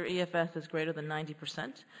therapy, your EFS is greater than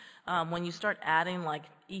 90%. When you start adding like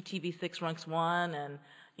ETV6 RUNX1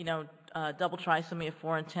 and double trisomy of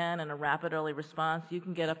 4 and 10 and a rapid early response, you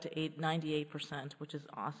can get up to 98%, which is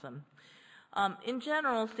awesome. In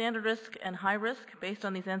general, standard risk and high risk, based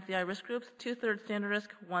on these NCI risk groups, 2/3 standard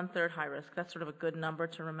risk, 1/3 high risk. That's sort of a good number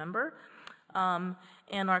to remember.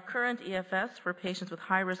 And our current EFS for patients with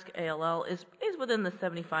high-risk ALL is within the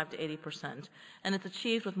 75 to 80%, and it's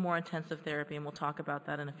achieved with more intensive therapy, and we'll talk about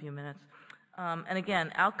that in a few minutes. And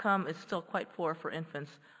again, outcome is still quite poor for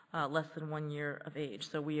infants less than 1 year of age,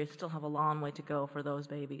 so we still have a long way to go for those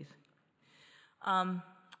babies.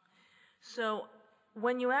 So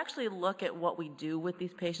when you actually look at what we do with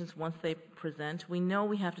these patients once they present, we know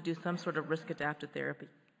we have to do some sort of risk-adapted therapy,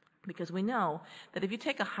 because we know that if you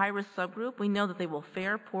take a high-risk subgroup, we know that they will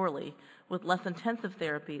fare poorly with less intensive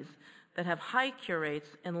therapies that have high cure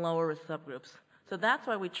rates in lower-risk subgroups. So that's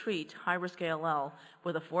why we treat high-risk ALL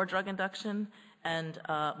with a 4-drug induction and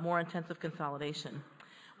more intensive consolidation.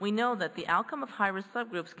 We know that the outcome of high-risk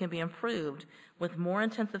subgroups can be improved with more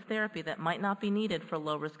intensive therapy that might not be needed for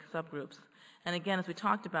low-risk subgroups. And again, as we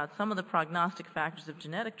talked about, some of the prognostic factors of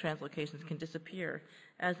genetic translocations can disappear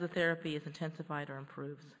as the therapy is intensified or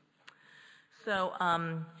improves. So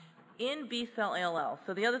in B-cell ALL,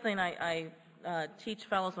 so the other thing I teach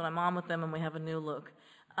fellows when I'm on with them and we have a new look,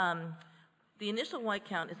 the initial white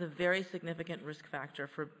count is a very significant risk factor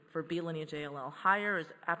for B lineage ALL. Higher is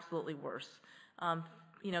absolutely worse.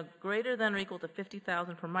 Greater than or equal to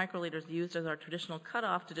 50,000 per microliter is used as our traditional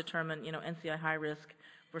cutoff to determine, NCI high risk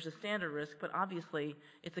versus standard risk, but obviously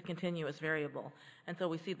it's a continuous variable. And so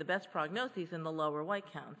we see the best prognoses in the lower white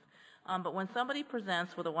counts. But when somebody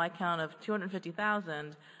presents with a white count of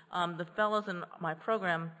 250,000, the fellows in my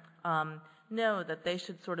program know that they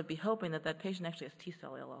should sort of be hoping that that patient actually has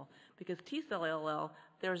T-cell ALL, because T-cell ALL,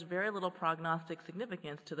 there's very little prognostic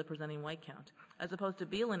significance to the presenting white count, as opposed to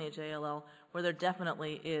B lineage ALL, where there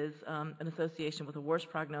definitely is an association with a worse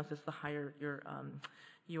prognosis the higher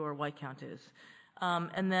your white count is.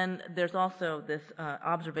 And then there's also this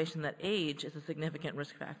observation that age is a significant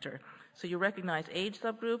risk factor. So you recognize age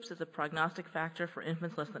subgroups as a prognostic factor for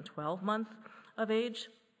infants less than 12 months of age,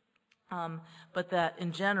 but that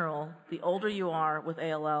in general, the older you are with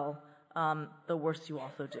ALL, the worse you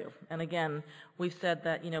also do. And again, we've said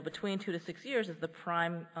that between 2 to 6 years is the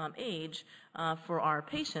prime age for our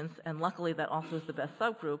patients, and luckily that also is the best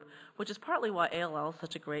subgroup, which is partly why ALL is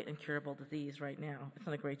such a great and curable disease right now. It's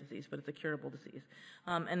not a great disease, but it's a curable disease.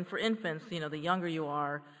 And for infants, the younger you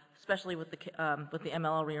are, especially with the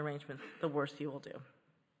MLL rearrangements, the worse you will do.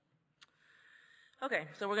 Okay,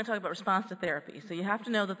 so we're going to talk about response to therapy. So you have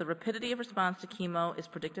to know that the rapidity of response to chemo is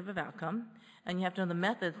predictive of outcome, and you have to know the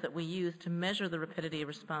methods that we use to measure the rapidity of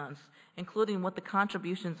response, including what the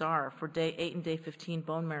contributions are for day 8 and day 15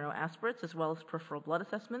 bone marrow aspirates, as well as peripheral blood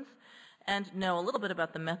assessments, and know a little bit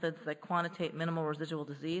about the methods that quantitate minimal residual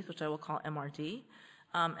disease, which I will call MRD,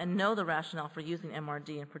 and know the rationale for using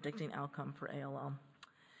MRD in predicting outcome for ALL.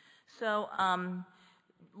 So,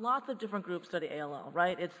 lots of different groups study ALL,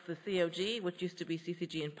 right? It's the COG, which used to be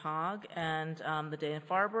CCG and POG, and the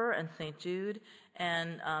Dana-Farber and St. Jude,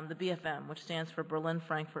 and the BFM, which stands for Berlin,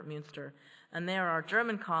 Frankfurt, Munster. And there are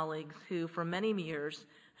German colleagues who, for many years,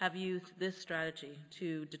 have used this strategy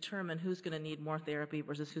to determine who's going to need more therapy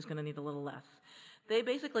versus who's going to need a little less. They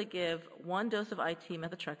basically give 1 dose of IT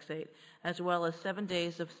methotrexate as well as 7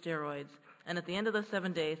 days of steroids, and at the end of those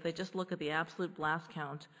 7 days, they just look at the absolute blast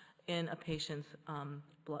count in a patient's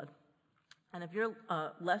blood. And if you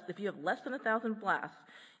have less than 1,000 blasts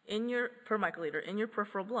per microliter in your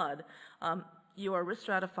peripheral blood, you are risk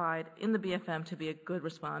stratified in the BFM to be a good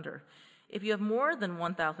responder. If you have more than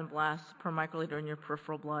 1,000 blasts per microliter in your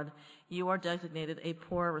peripheral blood, you are designated a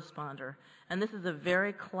poor responder. And this is a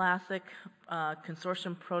very classic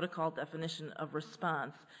consortium protocol definition of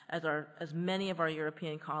response, as many of our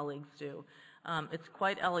European colleagues do. It's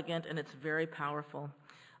quite elegant and it's very powerful.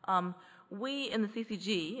 We in the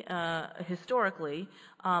CCG, historically,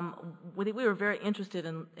 we were very interested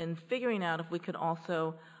in figuring out if we could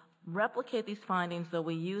also replicate these findings, though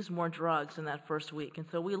we use more drugs in that first week. And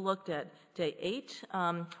so we looked at day 8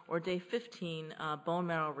 or day 15 bone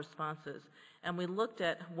marrow responses. And we looked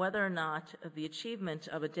at whether or not the achievement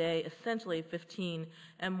of a day, essentially 15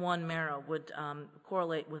 M1 marrow, would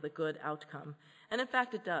correlate with a good outcome. And in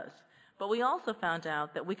fact, it does. But we also found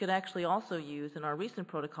out that we could actually also use in our recent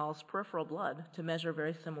protocols peripheral blood to measure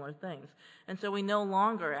very similar things. And so we no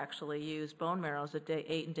longer actually use bone marrows at day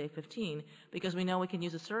 8 and day 15 because we know we can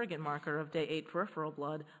use a surrogate marker of day 8 peripheral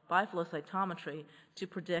blood by flow cytometry to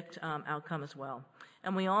predict outcome as well.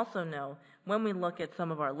 And we also know when we look at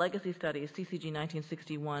some of our legacy studies, CCG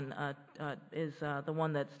 1961 is the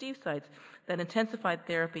one that Steve cites, that intensified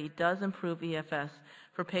therapy does improve EFS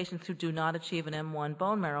for patients who do not achieve an M1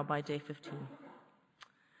 bone marrow by day 15.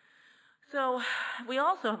 So we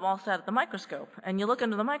also have all sat at the microscope, and you look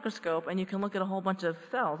under the microscope and you can look at a whole bunch of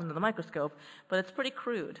cells under the microscope, but it's pretty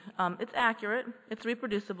crude. It's accurate, it's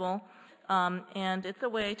reproducible, and it's a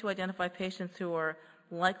way to identify patients who are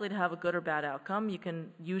likely to have a good or bad outcome. You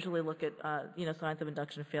can usually look at signs of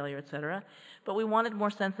induction failure, et cetera. But we wanted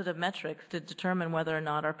more sensitive metrics to determine whether or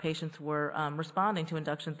not our patients were responding to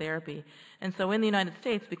induction therapy. And so in the United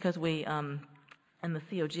States, because we and the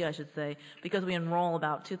COG, I should say, because we enroll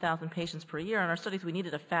about 2,000 patients per year in our studies, we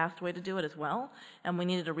needed a fast way to do it as well, and we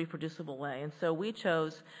needed a reproducible way. And so we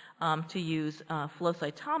chose to use flow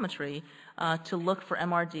cytometry to look for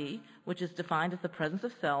MRD, which is defined as the presence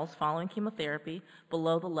of cells following chemotherapy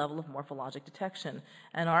below the level of morphologic detection.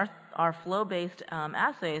 And our flow-based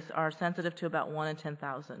assays are sensitive to about 1 in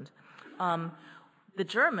 10,000. The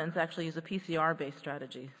Germans actually use a PCR-based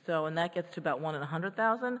strategy, and that gets to about 1 in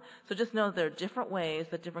 100,000. So just know there are different ways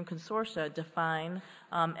that different consortia define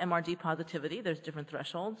MRD positivity. There's different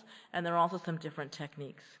thresholds, and there are also some different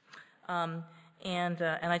techniques. And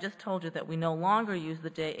I just told you that we no longer use the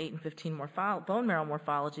day 8 and 15 bone marrow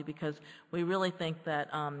morphology because we really think that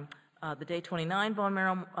the day 29 bone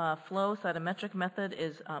marrow flow cytometric method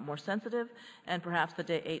is more sensitive, and perhaps the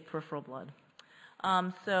day 8 peripheral blood.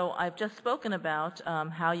 So I've just spoken about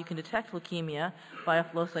how you can detect leukemia via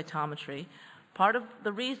flow cytometry. Part of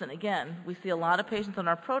the reason, again, we see a lot of patients on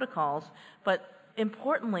our protocols, but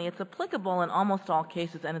importantly, it's applicable in almost all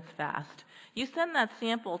cases and it's fast. You send that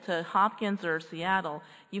sample to Hopkins or Seattle,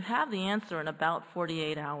 you have the answer in about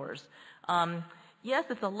 48 hours. Yes,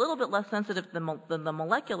 it's a little bit less sensitive than the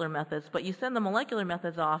molecular methods, but you send the molecular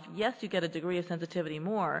methods off, yes, you get a degree of sensitivity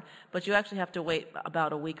more, but you actually have to wait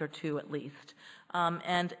about a week or 2 at least.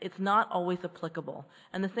 And it's not always applicable.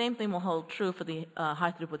 And the same thing will hold true for the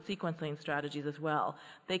high-throughput sequencing strategies as well.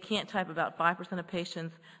 They can't type about 5% of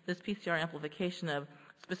patients this PCR amplification of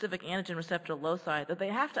specific antigen receptor loci that they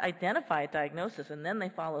have to identify at diagnosis, and then they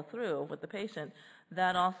follow through with the patient.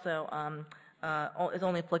 That also is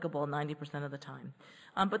only applicable 90% of the time.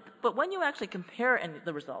 But when you actually compare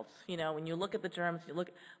the results, when you look at the germs,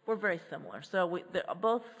 we're very similar. So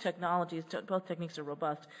both techniques are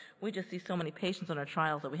robust. We just see so many patients on our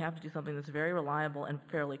trials that we have to do something that's very reliable and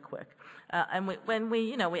fairly quick. And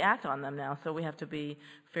we act on them now, so we have to be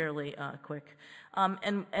fairly quick.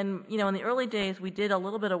 And in the early days, we did a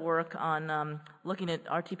little bit of work on looking at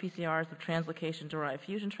RT-PCRs of translocation-derived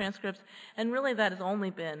fusion transcripts, and really that has only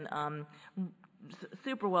been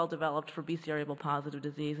super well developed for BCR-ABL positive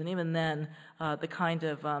disease, and even then, the kind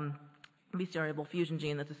of BCR-ABL fusion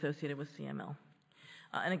gene that's associated with CML.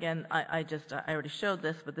 And again, I already showed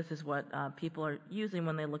this, but this is what people are using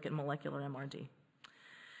when they look at molecular MRD.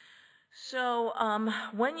 So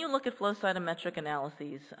when you look at flow cytometric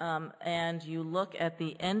analyses and you look at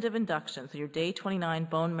the end of induction, so your day 29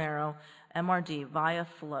 bone marrow MRD via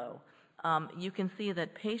flow, you can see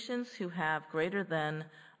that patients who have greater than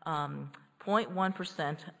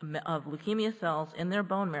 0.1% of leukemia cells in their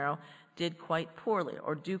bone marrow did quite poorly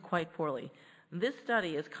or do quite poorly. This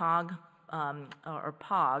study is COG or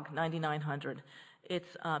POG 9900,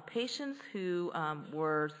 It's patients who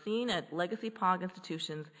were seen at legacy POG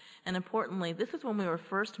institutions, and importantly, this is when we were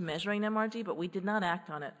first measuring MRD, but we did not act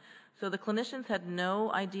on it. So the clinicians had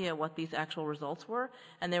no idea what these actual results were,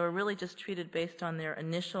 and they were really just treated based on their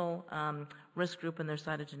initial risk group and their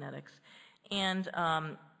cytogenetics. And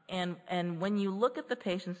when you look at the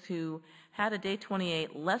patients who had a day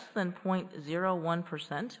 28 less than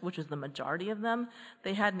 0.01%, which is the majority of them,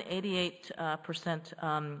 they had an 88%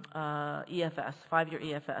 EFS, 5-year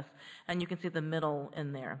EFS, and you can see the middle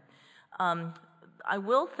in there. I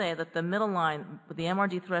will say that the middle line, the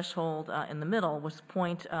MRD threshold in the middle was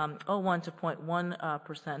 0.01 to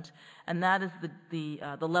 0.1%, and that is the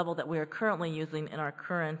level that we are currently using in our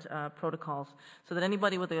current protocols, so that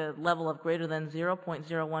anybody with a level of greater than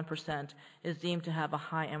 0.01% is deemed to have a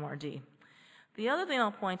high MRD. The other thing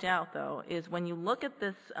I'll point out, though, is when you look at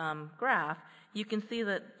this graph, you can see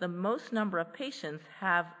that the most number of patients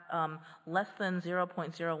have less than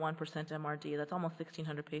 0.01% MRD. That's almost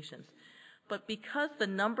 1,600 patients. But because the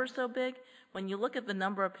number's so big, when you look at the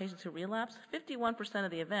number of patients who relapse, 51%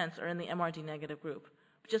 of the events are in the MRD negative group,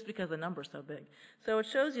 just because the number's so big. So it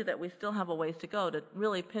shows you that we still have a ways to go to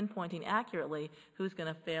really pinpointing accurately who's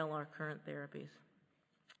going to fail our current therapies.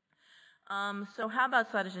 So how about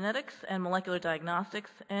cytogenetics and molecular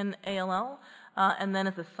diagnostics in ALL? And then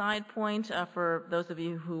as a side point, for those of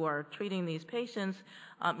you who are treating these patients,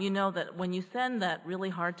 you know that when you send that really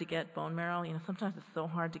hard to get bone marrow, sometimes it's so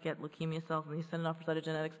hard to get leukemia cells, and you send it off for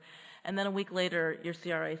cytogenetics, and then a week later your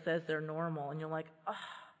CRA says they're normal, and you're like, oh.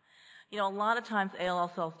 A lot of times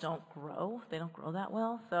ALL cells don't grow. They don't grow that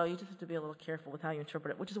well, so you just have to be a little careful with how you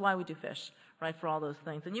interpret it, which is why we do FISH, right, for all those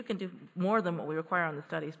things. And you can do more than what we require on the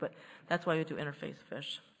studies, but that's why we do interface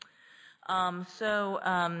FISH.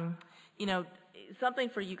 Something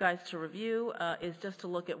for you guys to review is just to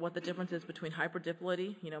look at what the difference is between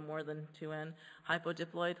hyperdiploidy, more than 2N,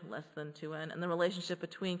 hypodiploid, less than 2N, and the relationship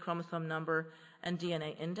between chromosome number and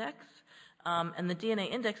DNA index. And the DNA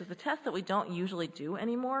index is a test that we don't usually do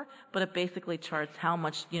anymore, but it basically charts how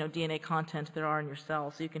much DNA content there are in your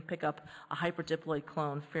cells, so you can pick up a hyperdiploid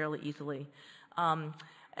clone fairly easily.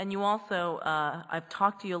 And you also, I've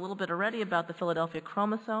talked to you a little bit already about the Philadelphia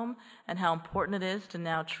chromosome and how important it is to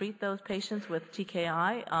now treat those patients with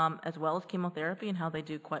TKI as well as chemotherapy, and how they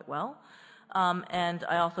do quite well. And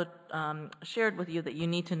I also shared with you that you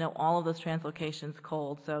need to know all of those translocations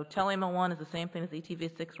cold. So TELIMA-1 is the same thing as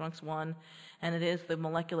ETV6 RUNX1, and it is the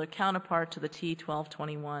molecular counterpart to the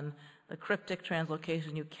T1221, the cryptic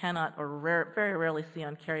translocation you cannot or very rarely see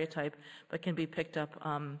on karyotype, but can be picked up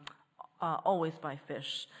always by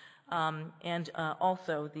FISH. And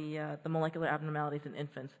also the molecular abnormalities in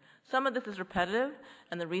infants. Some of this is repetitive,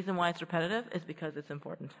 and the reason why it's repetitive is because it's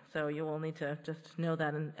important. So you will need to just know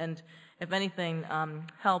that, and if anything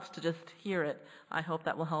helps to just hear it, I hope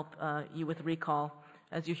that will help you with recall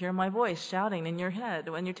as you hear my voice shouting in your head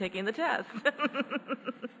when you're taking the test.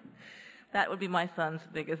 That would be my son's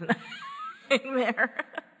biggest nightmare.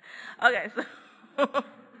 Okay, so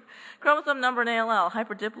chromosome number in ALL,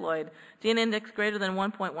 hyperdiploid, DNA index greater than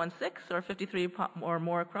 1.16 or 53 or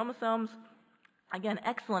more chromosomes. Again,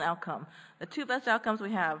 excellent outcome. The two best outcomes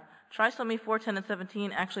we have, trisomy 4, 10, and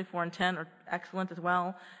 17, actually 4 and 10 are excellent as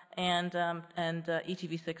well, and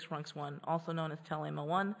ETV6 RUNX1, also known as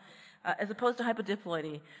TELIMA-1, as opposed to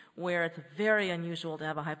hypodiploidy, where it's very unusual to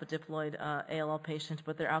have a hypodiploid ALL patient,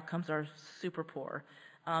 but their outcomes are super poor.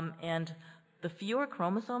 And the fewer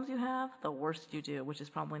chromosomes you have, the worse you do, which is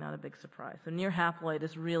probably not a big surprise. So near haploid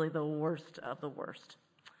is really the worst of the worst.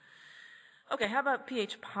 Okay, how about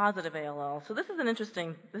pH-positive ALL? So this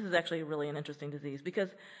is actually really an interesting disease, because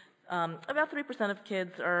about 3% of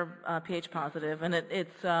kids are pH-positive, and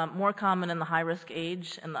it's more common in the high-risk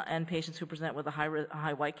age and patients who present with a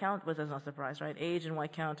high white count, which is no surprise, right? Age and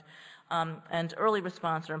white count and early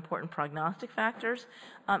response are important prognostic factors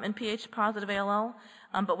in pH-positive ALL.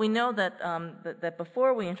 But we know that that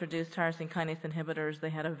before we introduced tyrosine kinase inhibitors, they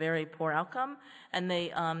had a very poor outcome, and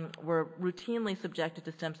they were routinely subjected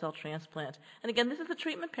to stem cell transplant. And again, this is a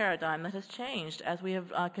treatment paradigm that has changed as we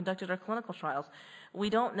have conducted our clinical trials. We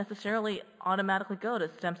don't necessarily automatically go to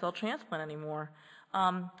stem cell transplant anymore.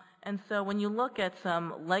 And so when you look at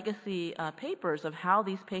some legacy papers of how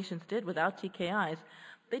these patients did without TKIs,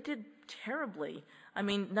 they did terribly. I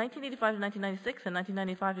mean, 1985 to 1996 and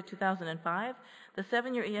 1995 to 2005, the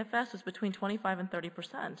 7-year EFS was between 25 and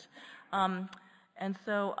 30%. And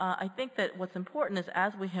so I think that what's important is,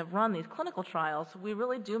 as we have run these clinical trials, we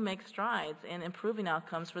really do make strides in improving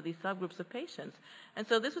outcomes for these subgroups of patients. And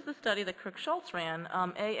so this was the study that Kirk Schultz ran,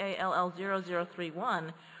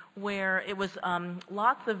 AALL0031, where it was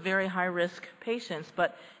lots of very high-risk patients,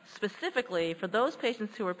 but specifically for those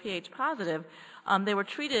patients who were pH positive, they were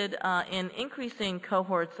treated in increasing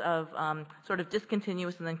cohorts of sort of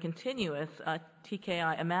discontinuous and then continuous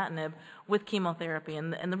TKI imatinib with chemotherapy.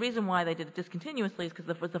 And the reason why they did it discontinuously is because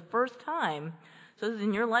it was the first time, so this is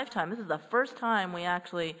in your lifetime, this is the first time we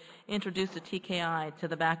actually introduced a TKI to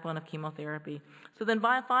the backbone of chemotherapy. So then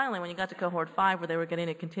finally, when you got to cohort 5, where they were getting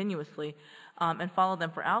it continuously and followed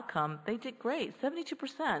them for outcome, they did great, 72%,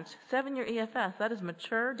 7-year EFS. That is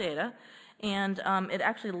mature data, and it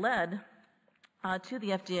actually led to the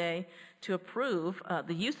FDA to approve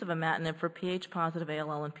the use of imatinib for pH-positive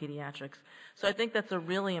ALL in pediatrics. So I think that's a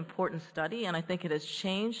really important study, and I think it has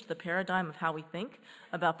changed the paradigm of how we think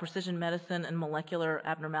about precision medicine and molecular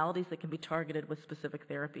abnormalities that can be targeted with specific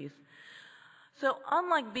therapies. So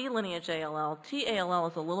unlike B lineage ALL, T-ALL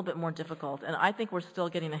is a little bit more difficult, and I think we're still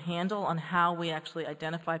getting a handle on how we actually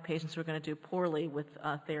identify patients who are going to do poorly with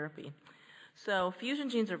therapy. So fusion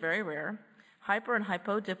genes are very rare. Hyper and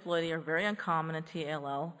hypodiploidy are very uncommon in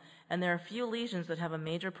T-ALL, and there are few lesions that have a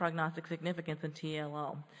major prognostic significance in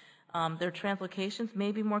T-ALL. Their translocations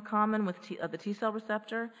may be more common with the T-cell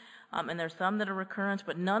receptor, and there are some that are recurrent,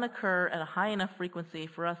 but none occur at a high enough frequency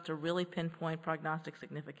for us to really pinpoint prognostic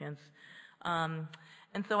significance. And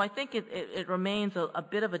so I think it remains a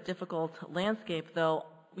bit of a difficult landscape, though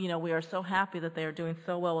we are so happy that they are doing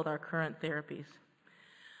so well with our current therapies.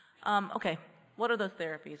 Okay. What are those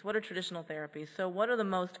therapies? What are traditional therapies? So what are the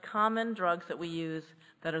most common drugs that we use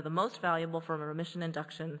that are the most valuable for remission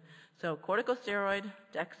induction? So corticosteroid,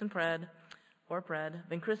 dex and pred, or pred,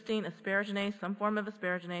 vincristine, asparaginase, some form of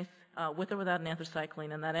asparaginase, with or without an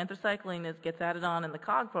anthracycline. And that anthracycline gets added on in the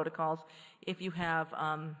COG protocols if you have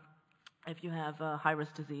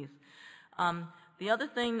high-risk disease. The other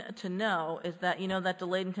thing to know is that, that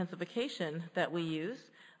delayed intensification that we use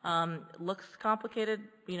looks complicated,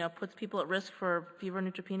 puts people at risk for fever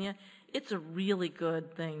and neutropenia. It's a really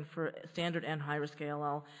good thing for standard and high-risk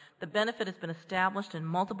ALL. The benefit has been established in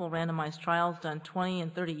multiple randomized trials done 20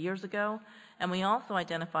 and 30 years ago, and we also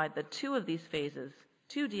identified that 2 of these phases,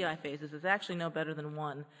 2 DI phases, is actually no better than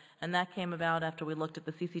 1, and that came about after we looked at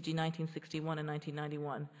the CCG 1961 and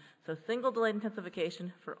 1991. So single delayed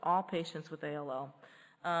intensification for all patients with ALL,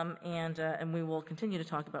 and we will continue to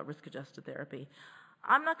talk about risk-adjusted therapy.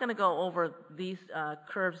 I'm not going to go over these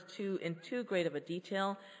curves in too great of a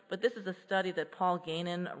detail, but this is a study that Paul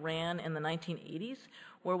Gainan ran in the 1980s,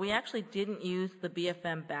 where we actually didn't use the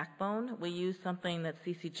BFM backbone. We used something that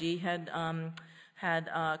CCG had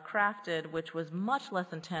crafted, which was much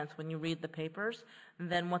less intense when you read the papers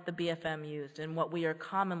than what the BFM used and what we are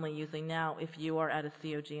commonly using now if you are at a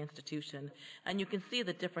COG institution. And you can see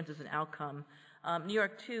the differences in outcome. New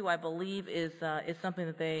York 2, I believe, is something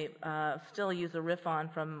that they still use a riff on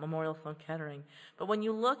from Memorial Sloan Kettering. But when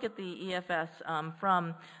you look at the EFS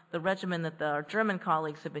from the regimen that our German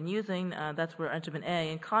colleagues have been using, that's where regimen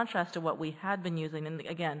A, in contrast to what we had been using, and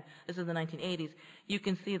again, this is the 1980s, you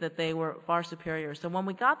can see that they were far superior. So when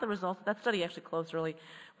we got the results, that study actually closed early.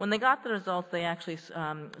 When they got the results, they actually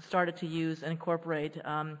started to use and incorporate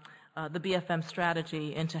the BFM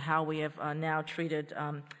strategy into how we have now treated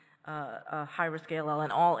high-risk ALL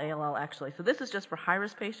and all ALL, actually. So this is just for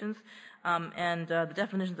high-risk patients, and the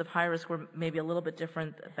definitions of high-risk were maybe a little bit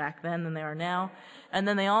different back then than they are now. And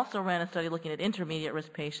then they also ran a study looking at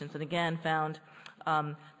intermediate-risk patients, and again found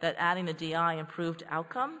that adding a DI improved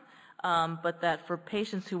outcome, but that for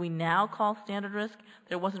patients who we now call standard risk,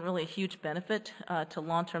 there wasn't really a huge benefit to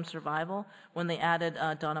long-term survival when they added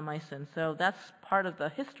donomycin. So that's part of the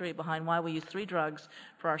history behind why we use 3 drugs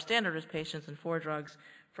for our standard risk patients and 4 drugs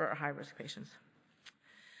for our high-risk patients.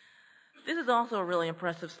 This is also a really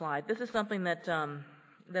impressive slide. This is something that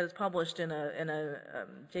is published in a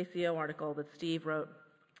JCO article that Steve wrote,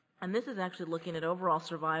 and this is actually looking at overall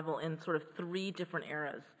survival in sort of 3 different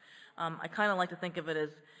eras. I kind of like to think of it as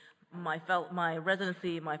my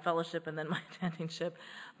residency, my fellowship, and then my attendingship.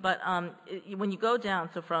 But when you go down,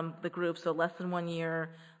 so from the group, so less than 1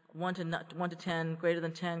 year, 1 to 10, greater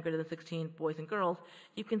than 10, greater than 16, boys and girls,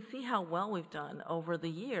 you can see how well we've done over the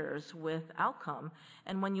years with outcome.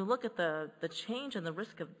 And when you look at the change in the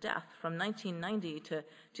risk of death from 1990 to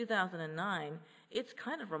 2009, it's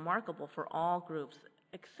kind of remarkable for all groups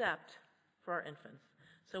except for our infants.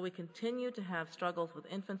 So we continue to have struggles with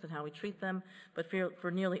infants and how we treat them, but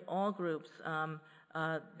for nearly all groups,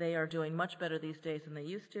 they are doing much better these days than they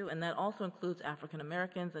used to, and that also includes African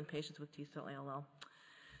Americans and patients with T-cell ALL.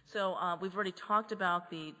 So we've already talked about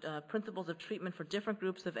the principles of treatment for different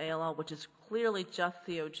groups of ALL, which is clearly just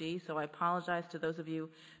COG, so I apologize to those of you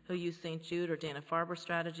who use St. Jude or Dana-Farber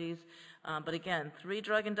strategies. But again,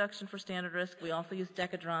 3-drug induction for standard risk. We also use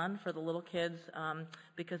Decadron for the little kids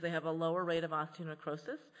because they have a lower rate of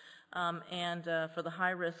osteonecrosis. And for the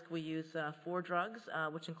high risk, we use 4 drugs,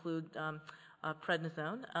 which include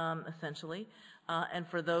prednisone, essentially. And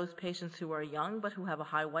for those patients who are young but who have a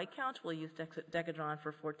high white count, we'll use Decadron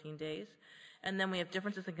for 14 days. And then we have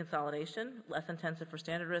differences in consolidation, less intensive for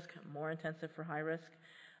standard risk, more intensive for high risk.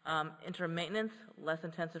 Interim maintenance, less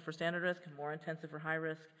intensive for standard risk, more intensive for high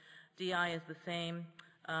risk. DI is the same.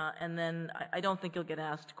 And then I don't think you'll get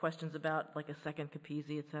asked questions about like a second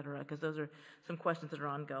Capizzi, et cetera, because those are some questions that are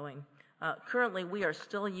ongoing. Currently, we are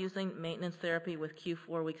still using maintenance therapy with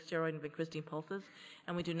Q4-week steroid and vincristine pulses,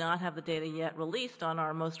 and we do not have the data yet released on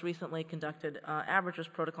our most recently conducted average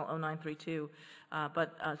risk protocol 0932,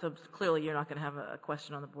 so clearly you're not going to have a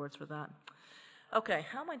question on the boards for that. Okay,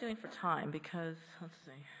 how am I doing for time? Because, let's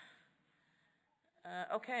see.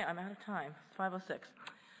 Okay, I'm out of time. It's 5:06.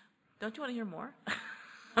 Don't you want to hear more?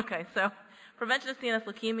 Okay, so prevention of CNS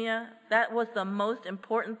leukemia, that was the most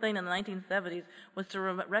important thing in the 1970s, was to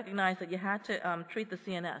recognize that you had to treat the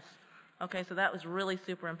CNS. Okay, so that was really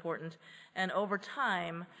super important. And over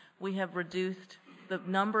time, we have reduced the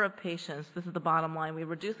number of patients, this is the bottom line, we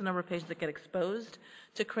reduced the number of patients that get exposed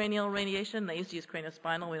to cranial radiation. They used to use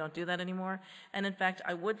craniospinal, we don't do that anymore. And in fact,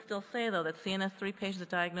 I would still say, though, that CNS3 patients at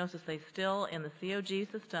diagnosis, they still, in the COG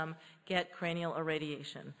system, get cranial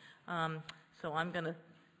irradiation. So I'm going to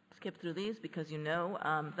skip through these because you know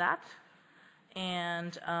that.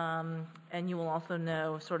 And you will also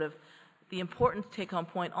know sort of the important take-home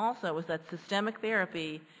point also is that systemic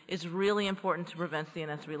therapy is really important to prevent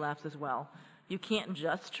CNS relapse as well. You can't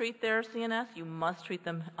just treat their CNS, you must treat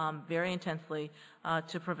them very intensely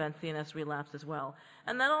to prevent CNS relapse as well.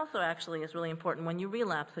 And that also actually is really important when you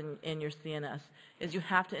relapse in your CNS, is you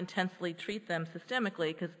have to intensely treat them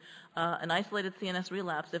systemically because an isolated CNS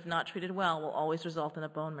relapse, if not treated well, will always result in a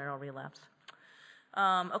bone marrow relapse.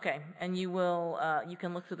 Okay, and you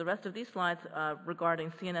can look through the rest of these slides regarding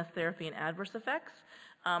CNS therapy and adverse effects.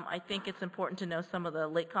 I think it's important to know some of the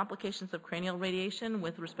late complications of cranial radiation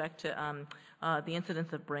with respect to the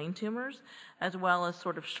incidence of brain tumors, as well as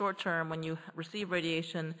sort of short-term, when you receive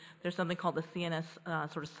radiation, there's something called the CNS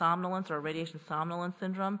sort of somnolence or radiation somnolence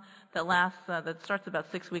syndrome that starts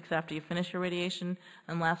about 6 weeks after you finish your radiation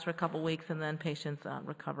and lasts for a couple weeks, and then patients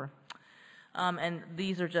recover. And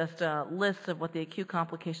these are just lists of what the acute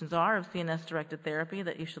complications are of CNS-directed therapy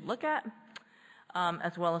that you should look at,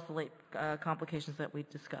 as well as the late complications that we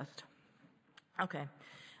discussed. Okay.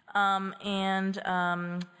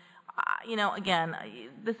 You know, again,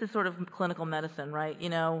 this is sort of clinical medicine, right? You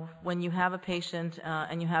know, when you have a patient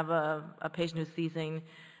and you have a patient who's seizing,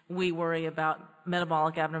 we worry about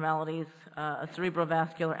metabolic abnormalities,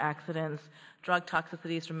 cerebrovascular accidents, drug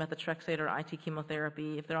toxicities from methotrexate or IT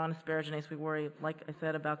chemotherapy. If they're on asparaginase, we worry, like I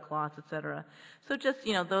said, about clots, et cetera. So just,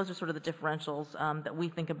 you know, those are sort of the differentials that we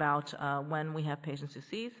think about when we have patients who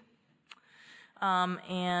seize. I'm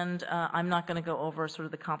not going to go over sort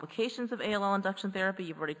of the complications of ALL induction therapy.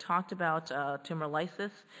 You've already talked about tumor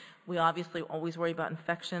lysis. We obviously always worry about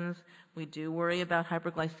infections. We do worry about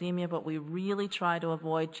hyperglycemia, but we really try to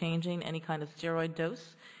avoid changing any kind of steroid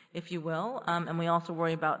dose, if you will. And we also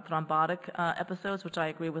worry about thrombotic episodes, which I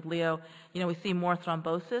agree with Leo. You know, we see more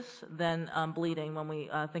thrombosis than bleeding when we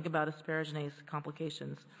think about asparaginase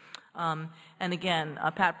complications. And again,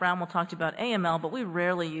 Pat Brown will talk to you about AML, but we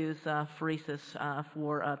rarely use pheresis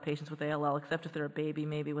for patients with ALL, except if they're a baby,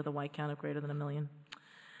 maybe with a white count of greater than 1 million.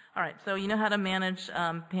 All right, so you know how to manage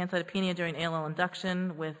pancytopenia during ALL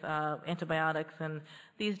induction with antibiotics, and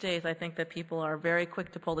these days I think that people are very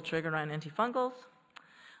quick to pull the trigger on antifungals,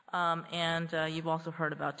 and you've also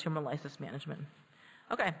heard about tumor lysis management.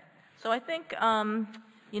 Okay, so I think,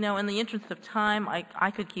 you know, in the interest of time,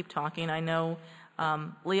 I could keep talking. I know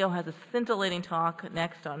Leo has a scintillating talk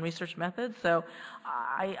next on research methods, so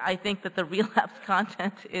I think that the relapse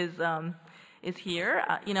content is here.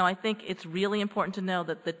 You know, I think it's really important to know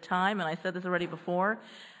that the time, and I said this already before,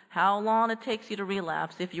 how long it takes you to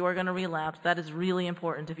relapse, if you are going to relapse, that is really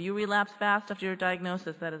important. If you relapse fast after your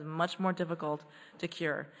diagnosis, that is much more difficult to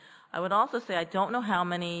cure. I would also say I don't know how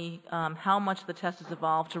much the test has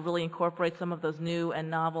evolved to really incorporate some of those new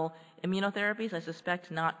and novel immunotherapies. I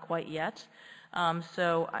suspect not quite yet.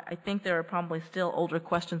 So I think there are probably still older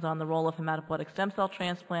questions on the role of hematopoietic stem cell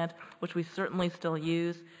transplant, which we certainly still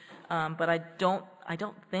use. But I don't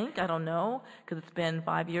know, because it's been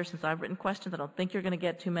 5 years since I've written questions. I don't think you're going to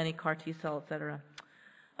get too many CAR T cell, et cetera.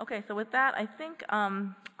 Okay, so with that, I think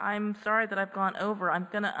I'm sorry that I've gone over. I'm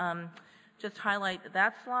going to just highlight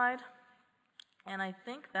that slide, and I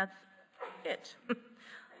think that's it.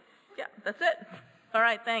 Yeah, that's it. All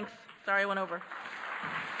right, thanks. Sorry I went over.